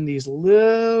there's been these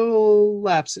little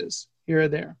lapses here or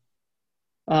there.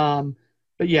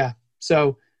 But yeah,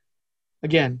 so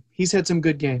again, he's had some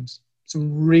good games,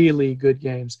 some really good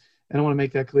games. And I want to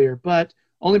make that clear. But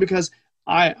only because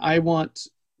I want,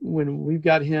 when we've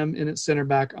got him in at center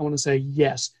back, I want to say,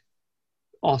 yes,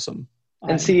 awesome.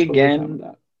 And I'm see, totally fine with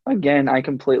that. again, I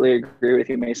completely agree with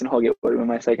you. Mason Holgate would have been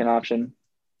my second option.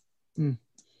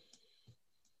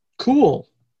 Cool.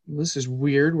 This is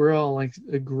weird. We're all like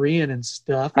agreeing and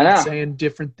stuff I know. and saying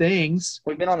different things.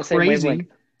 We've been on the same Crazy.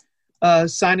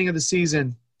 wavelength. Signing of the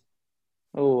season.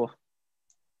 Oh,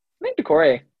 I think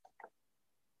Decore.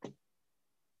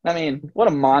 I mean, what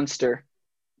a monster.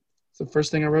 It's the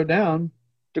first thing I wrote down.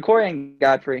 Decore and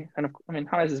Godfrey. And I mean,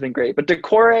 James has been great, but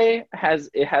Decore has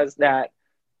that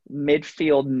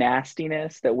midfield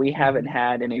nastiness that we haven't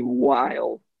had in a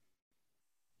while.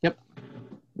 Yep.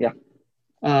 Yeah.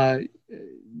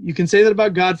 You can say that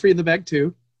about Godfrey in the back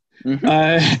too.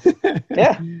 Mm-hmm.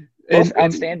 Yeah. Both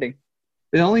outstanding.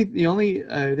 The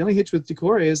only hitch with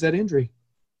Decore is that injury.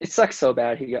 It sucks so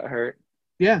bad he got hurt.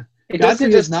 Yeah. It Godfrey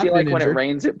doesn't just has not feel like been when injured. it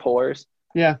rains, it pours.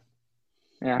 Yeah.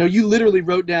 Yeah. No, you literally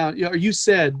wrote down, or you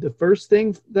said the first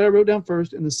thing that I wrote down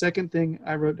first and the second thing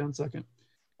I wrote down second.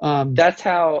 That's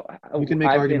how you can make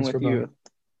I've arguments been with for you. both.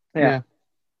 Yeah.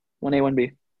 1A,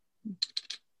 1B.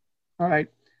 All right.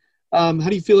 How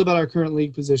do you feel about our current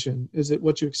league position? Is it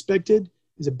what you expected?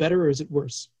 Is it better or is it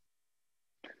worse?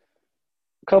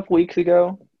 A couple weeks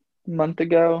ago, a month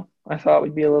ago, I thought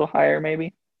we'd be a little higher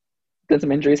maybe. Then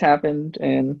some injuries happened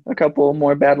and a couple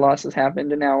more bad losses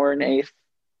happened, and now we're in 8th,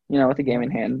 with a game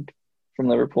in hand from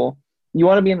Liverpool. You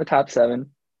want to be in the top 7.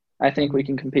 I think we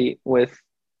can compete with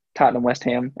Tottenham, West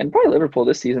Ham, and probably Liverpool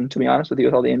this season, to be honest with you,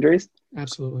 with all the injuries.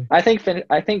 Absolutely. I think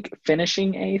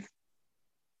finishing 8th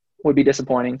would be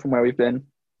disappointing from where we've been.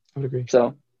 I would agree.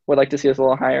 So would like to see us a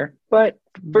little higher. But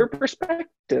for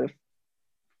perspective,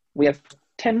 we have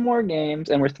 10 more games,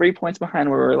 and we're 3 points behind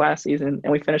where we were last season,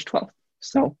 and we finished 12th.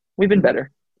 So we've been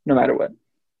better, no matter what.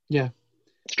 Yeah.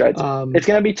 Strides. It's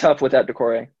going to be tough without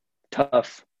Decore.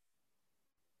 Tough.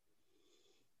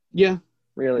 Yeah.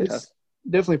 Really it's tough.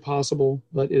 Definitely possible,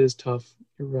 but it is tough.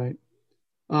 You're right.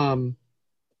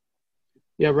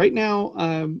 Yeah, right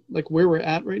now, like where we're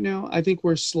at right now, I think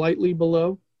we're slightly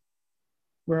below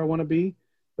where I want to be.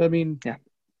 But I mean, yeah.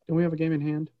 Don't we have a game in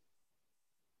hand?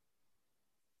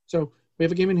 So we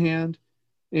have a game in hand.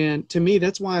 And to me,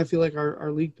 that's why I feel like our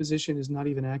league position is not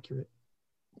even accurate.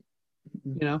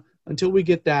 Until we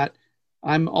get that,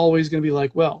 I'm always going to be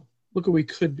like, well, look what we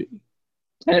could be.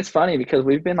 And it's funny because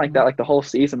we've been like that like the whole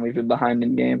season. We've been behind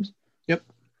in games. Yep.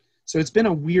 So it's been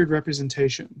a weird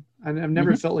representation. I've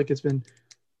never felt like it's been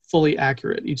fully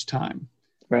accurate each time.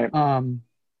 Right. How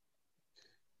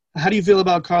do you feel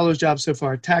about Carlo's job so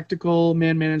far? Tactical,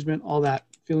 man management, all that.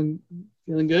 Feeling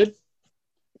good?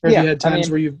 Or have you had times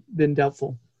where you've been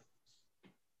doubtful?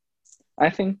 I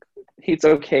think it's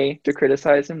okay to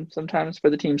criticize him sometimes for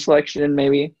the team selection and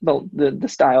maybe the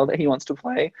style that he wants to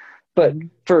play. But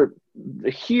for the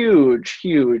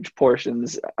huge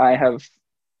portions, I have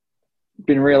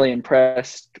been really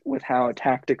impressed with how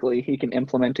tactically he can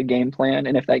implement a game plan.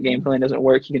 And if that game plan doesn't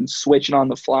work, he can switch it on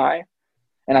the fly.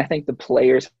 And I think the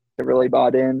players have really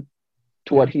bought in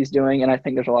to what he's doing. And I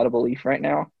think there's a lot of belief right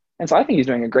now. And so I think he's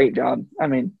doing a great job. I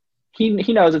mean, he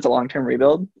knows it's a long-term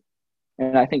rebuild.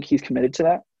 And I think he's committed to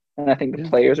that. And I think the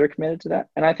players are committed to that.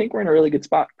 And I think we're in a really good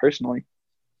spot, personally.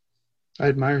 I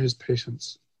admire his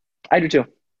patience. I do too.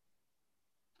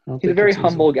 He's a very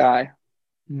humble guy.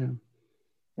 Yeah.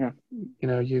 Yeah.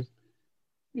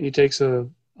 He takes a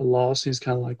loss. He's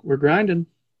kind of like, we're grinding.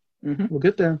 Mm-hmm. We'll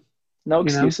get there. No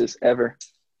excuses ever.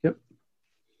 Yep.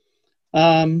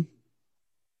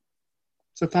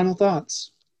 So final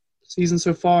thoughts. Season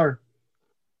so far.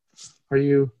 Are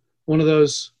you one of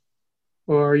those,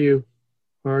 or are you?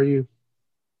 I'm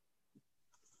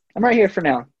right here for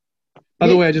now. By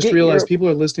the way, I just realized people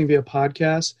are listening via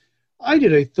podcast. I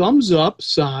did a thumbs up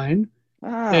sign,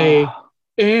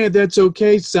 and that's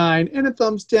okay sign, and a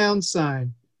thumbs down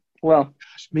sign. Well,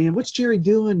 gosh, man, what's Jerry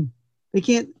doing? They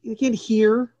can't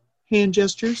hear hand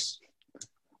gestures.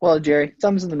 Well, Jerry,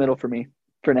 thumbs in the middle for me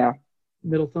for now.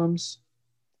 Middle thumbs.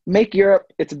 Make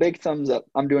Europe. It's a big thumbs up.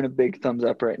 I'm doing a big thumbs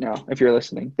up right now. If you're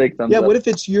listening, big thumbs up. Yeah. What if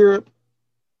it's Europe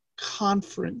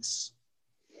Conference?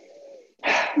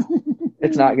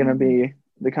 It's not going to be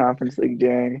the Conference League,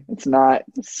 Jerry. It's not.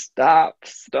 Stop.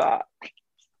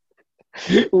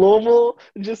 Louisville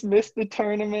just missed the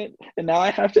tournament, and now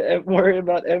I have to worry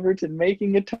about Everton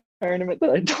making a tournament that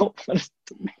I don't want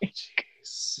to make.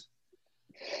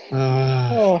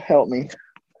 Oh, help me.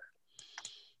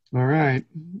 All right.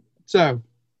 So,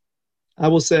 I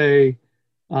will say,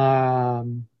 I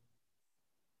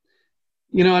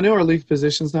know our league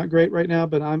position's not great right now,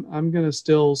 but I'm gonna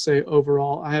still say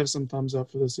overall, I have some thumbs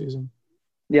up for this season.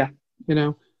 Yeah. You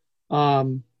know,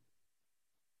 um,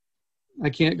 I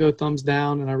can't go thumbs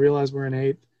down, and I realize we're in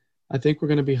eighth. I think we're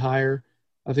going to be higher.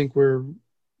 I think we're,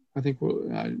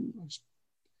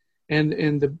 and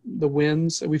the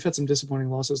wins. We've had some disappointing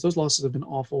losses. Those losses have been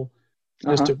awful.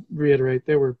 Just to reiterate,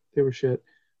 they were shit.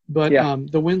 But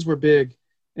the wins were big,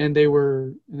 and they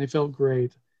felt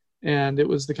great, and it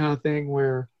was the kind of thing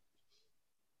where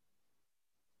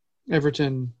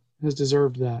Everton has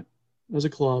deserved that as a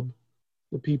club.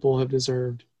 The people have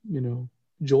deserved,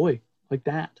 joy like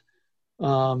that.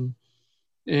 And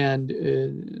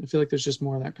I feel like there's just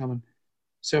more of that coming.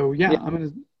 So yeah.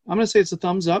 I'm gonna say it's a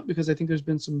thumbs up because I think there's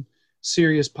been some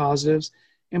serious positives,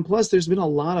 and plus there's been a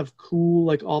lot of cool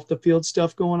like off the field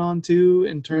stuff going on too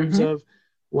in terms of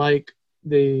like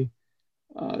we're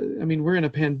in a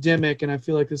pandemic, and I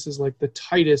feel like this is like the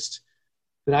tightest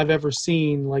that I've ever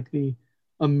seen, like the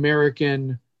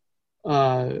American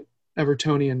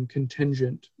Evertonian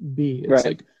contingent be. It's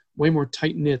like way more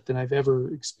tight knit than I've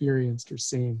ever experienced or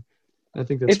seen. I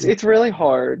think that's it's really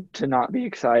hard to not be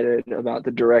excited about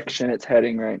the direction it's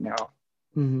heading right now.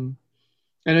 Mm-hmm.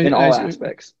 And in all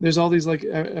aspects. There's all these like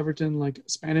Everton like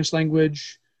Spanish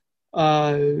language,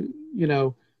 accounts,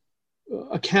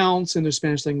 and there's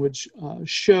Spanish language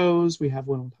shows. We have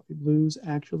one on Toffee Blues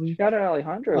actually. Shout out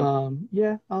Alejandro.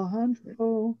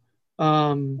 Alejandro.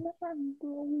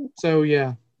 So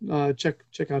yeah,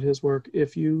 check out his work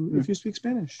if you speak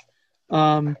Spanish.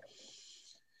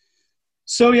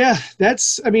 So yeah,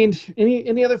 that's.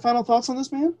 Any other final thoughts on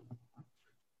this, man?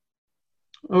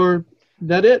 Or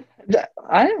that it?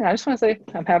 I just want to say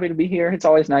I'm happy to be here. It's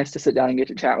always nice to sit down and get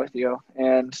to chat with you.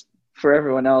 And for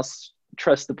everyone else,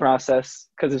 trust the process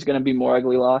because there's going to be more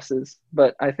ugly losses.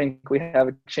 But I think we have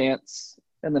a chance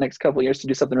in the next couple of years to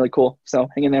do something really cool. So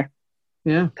hang in there.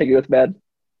 Yeah. Take it with bed.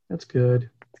 That's good.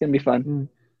 It's going to be fun.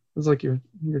 It's like your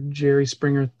Jerry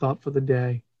Springer thought for the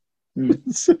day.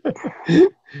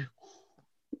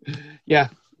 Yeah,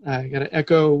 I got to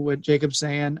echo what Jacob's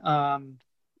saying.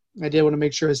 I did want to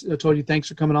make sure I told you thanks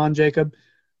for coming on, Jacob.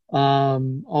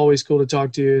 Always cool to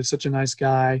talk to you. Such a nice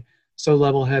guy, so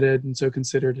level-headed and so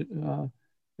considered in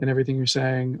everything you're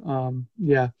saying.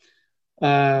 Do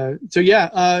you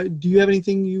have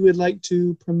anything you would like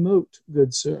to promote,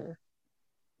 good sir?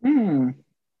 Not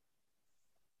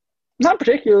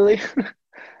particularly.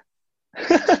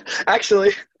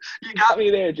 Actually, you got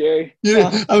me there, Jerry.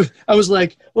 Yeah, I was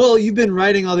like, well, you've been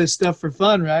writing all this stuff for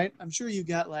fun, right? I'm sure you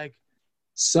got like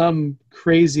some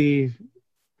crazy,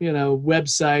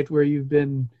 website where you've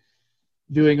been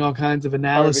doing all kinds of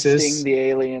analysis. Harvesting the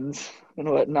aliens and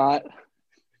whatnot.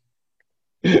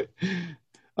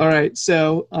 All right,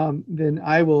 so then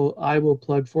I will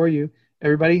plug for you.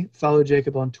 Everybody, follow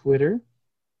Jacob on Twitter.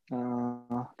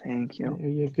 Thank you. There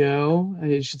you go.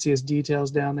 You should see his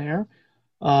details down there.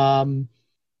 There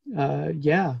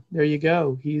you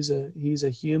go. He's a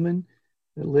human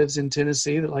that lives in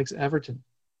Tennessee that likes Everton.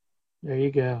 There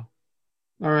you go.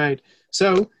 All right.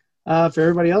 So for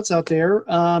everybody else out there,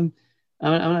 I'm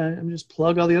gonna just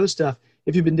plug all the other stuff.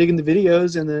 If you've been digging the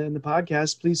videos and the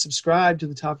podcast, please subscribe to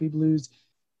the Toffee Blues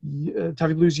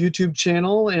YouTube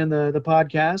channel and the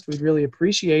podcast. We'd really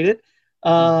appreciate it.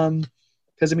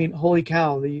 Because holy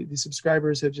cow, the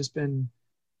subscribers have just been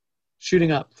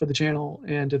shooting up for the channel,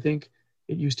 and to think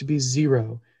it used to be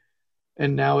 0,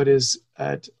 and now it is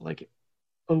at like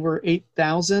over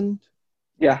 8,000.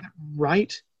 Yeah,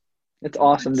 right. It's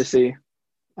awesome to see.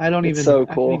 I don't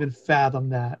even fathom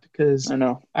that because I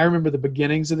know. I remember the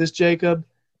beginnings of this, Jacob,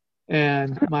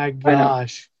 and my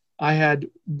gosh, I had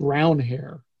brown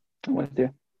hair. I'm with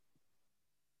you.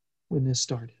 When this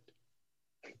started.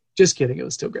 Just kidding. It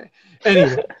was still gray.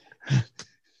 Anyway,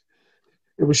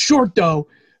 it was short though.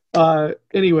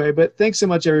 Anyway, but thanks so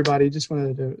much, everybody. Just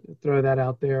wanted to throw that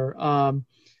out there.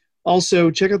 Also,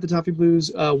 check out the Toffee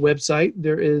Blues website.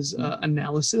 There is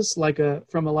analysis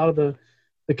from a lot of the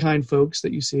kind folks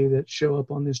that you see that show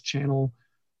up on this channel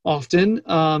often.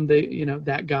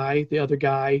 That guy, the other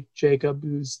guy, Jacob,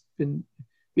 who's been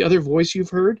the other voice you've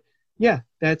heard. Yeah,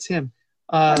 that's him.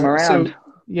 I'm around.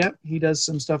 So, he does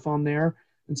some stuff on there.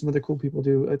 And some other cool people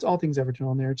do. It's all things Everton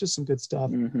on there. It's just some good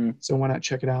stuff. So why not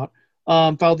check it out?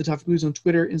 Follow the Toffee Blues on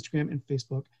Twitter, Instagram, and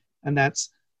Facebook. And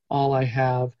that's all I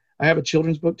have. I have a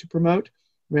children's book to promote,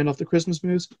 Randolph the Christmas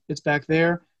Moose. It's back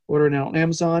there. Order it out on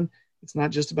Amazon. It's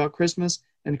not just about Christmas,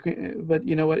 but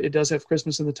you know what? It does have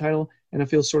Christmas in the title, and I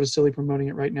feel sort of silly promoting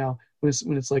it right now when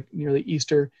it's like nearly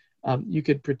Easter. You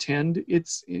could pretend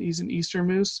he's an Easter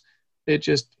moose, it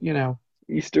just,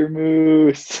 Easter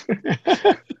Moose.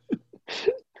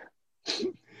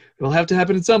 it'll have to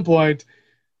happen at some point.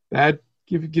 That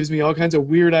gives me all kinds of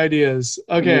weird ideas.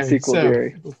 Okay, sequel, so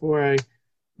Jerry.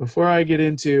 before I get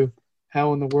into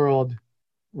how in the world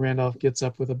Randolph gets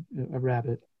up with a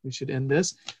rabbit, we should end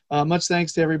this. Much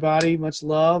thanks to everybody. Much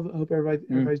love. I hope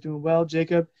everybody's doing well.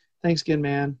 Jacob, thanks again,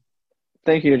 man.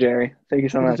 Thank you, Jerry. Thank you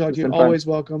so Good much. to talk It's to you. been Always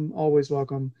fun. welcome. Always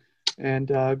welcome. And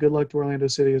good luck to Orlando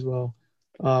City as well,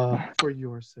 for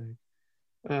your sake.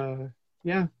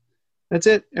 Yeah, that's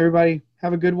it. Everybody,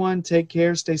 have a good one. Take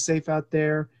care. Stay safe out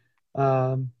there.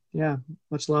 Yeah,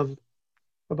 much love.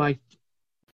 Bye-bye.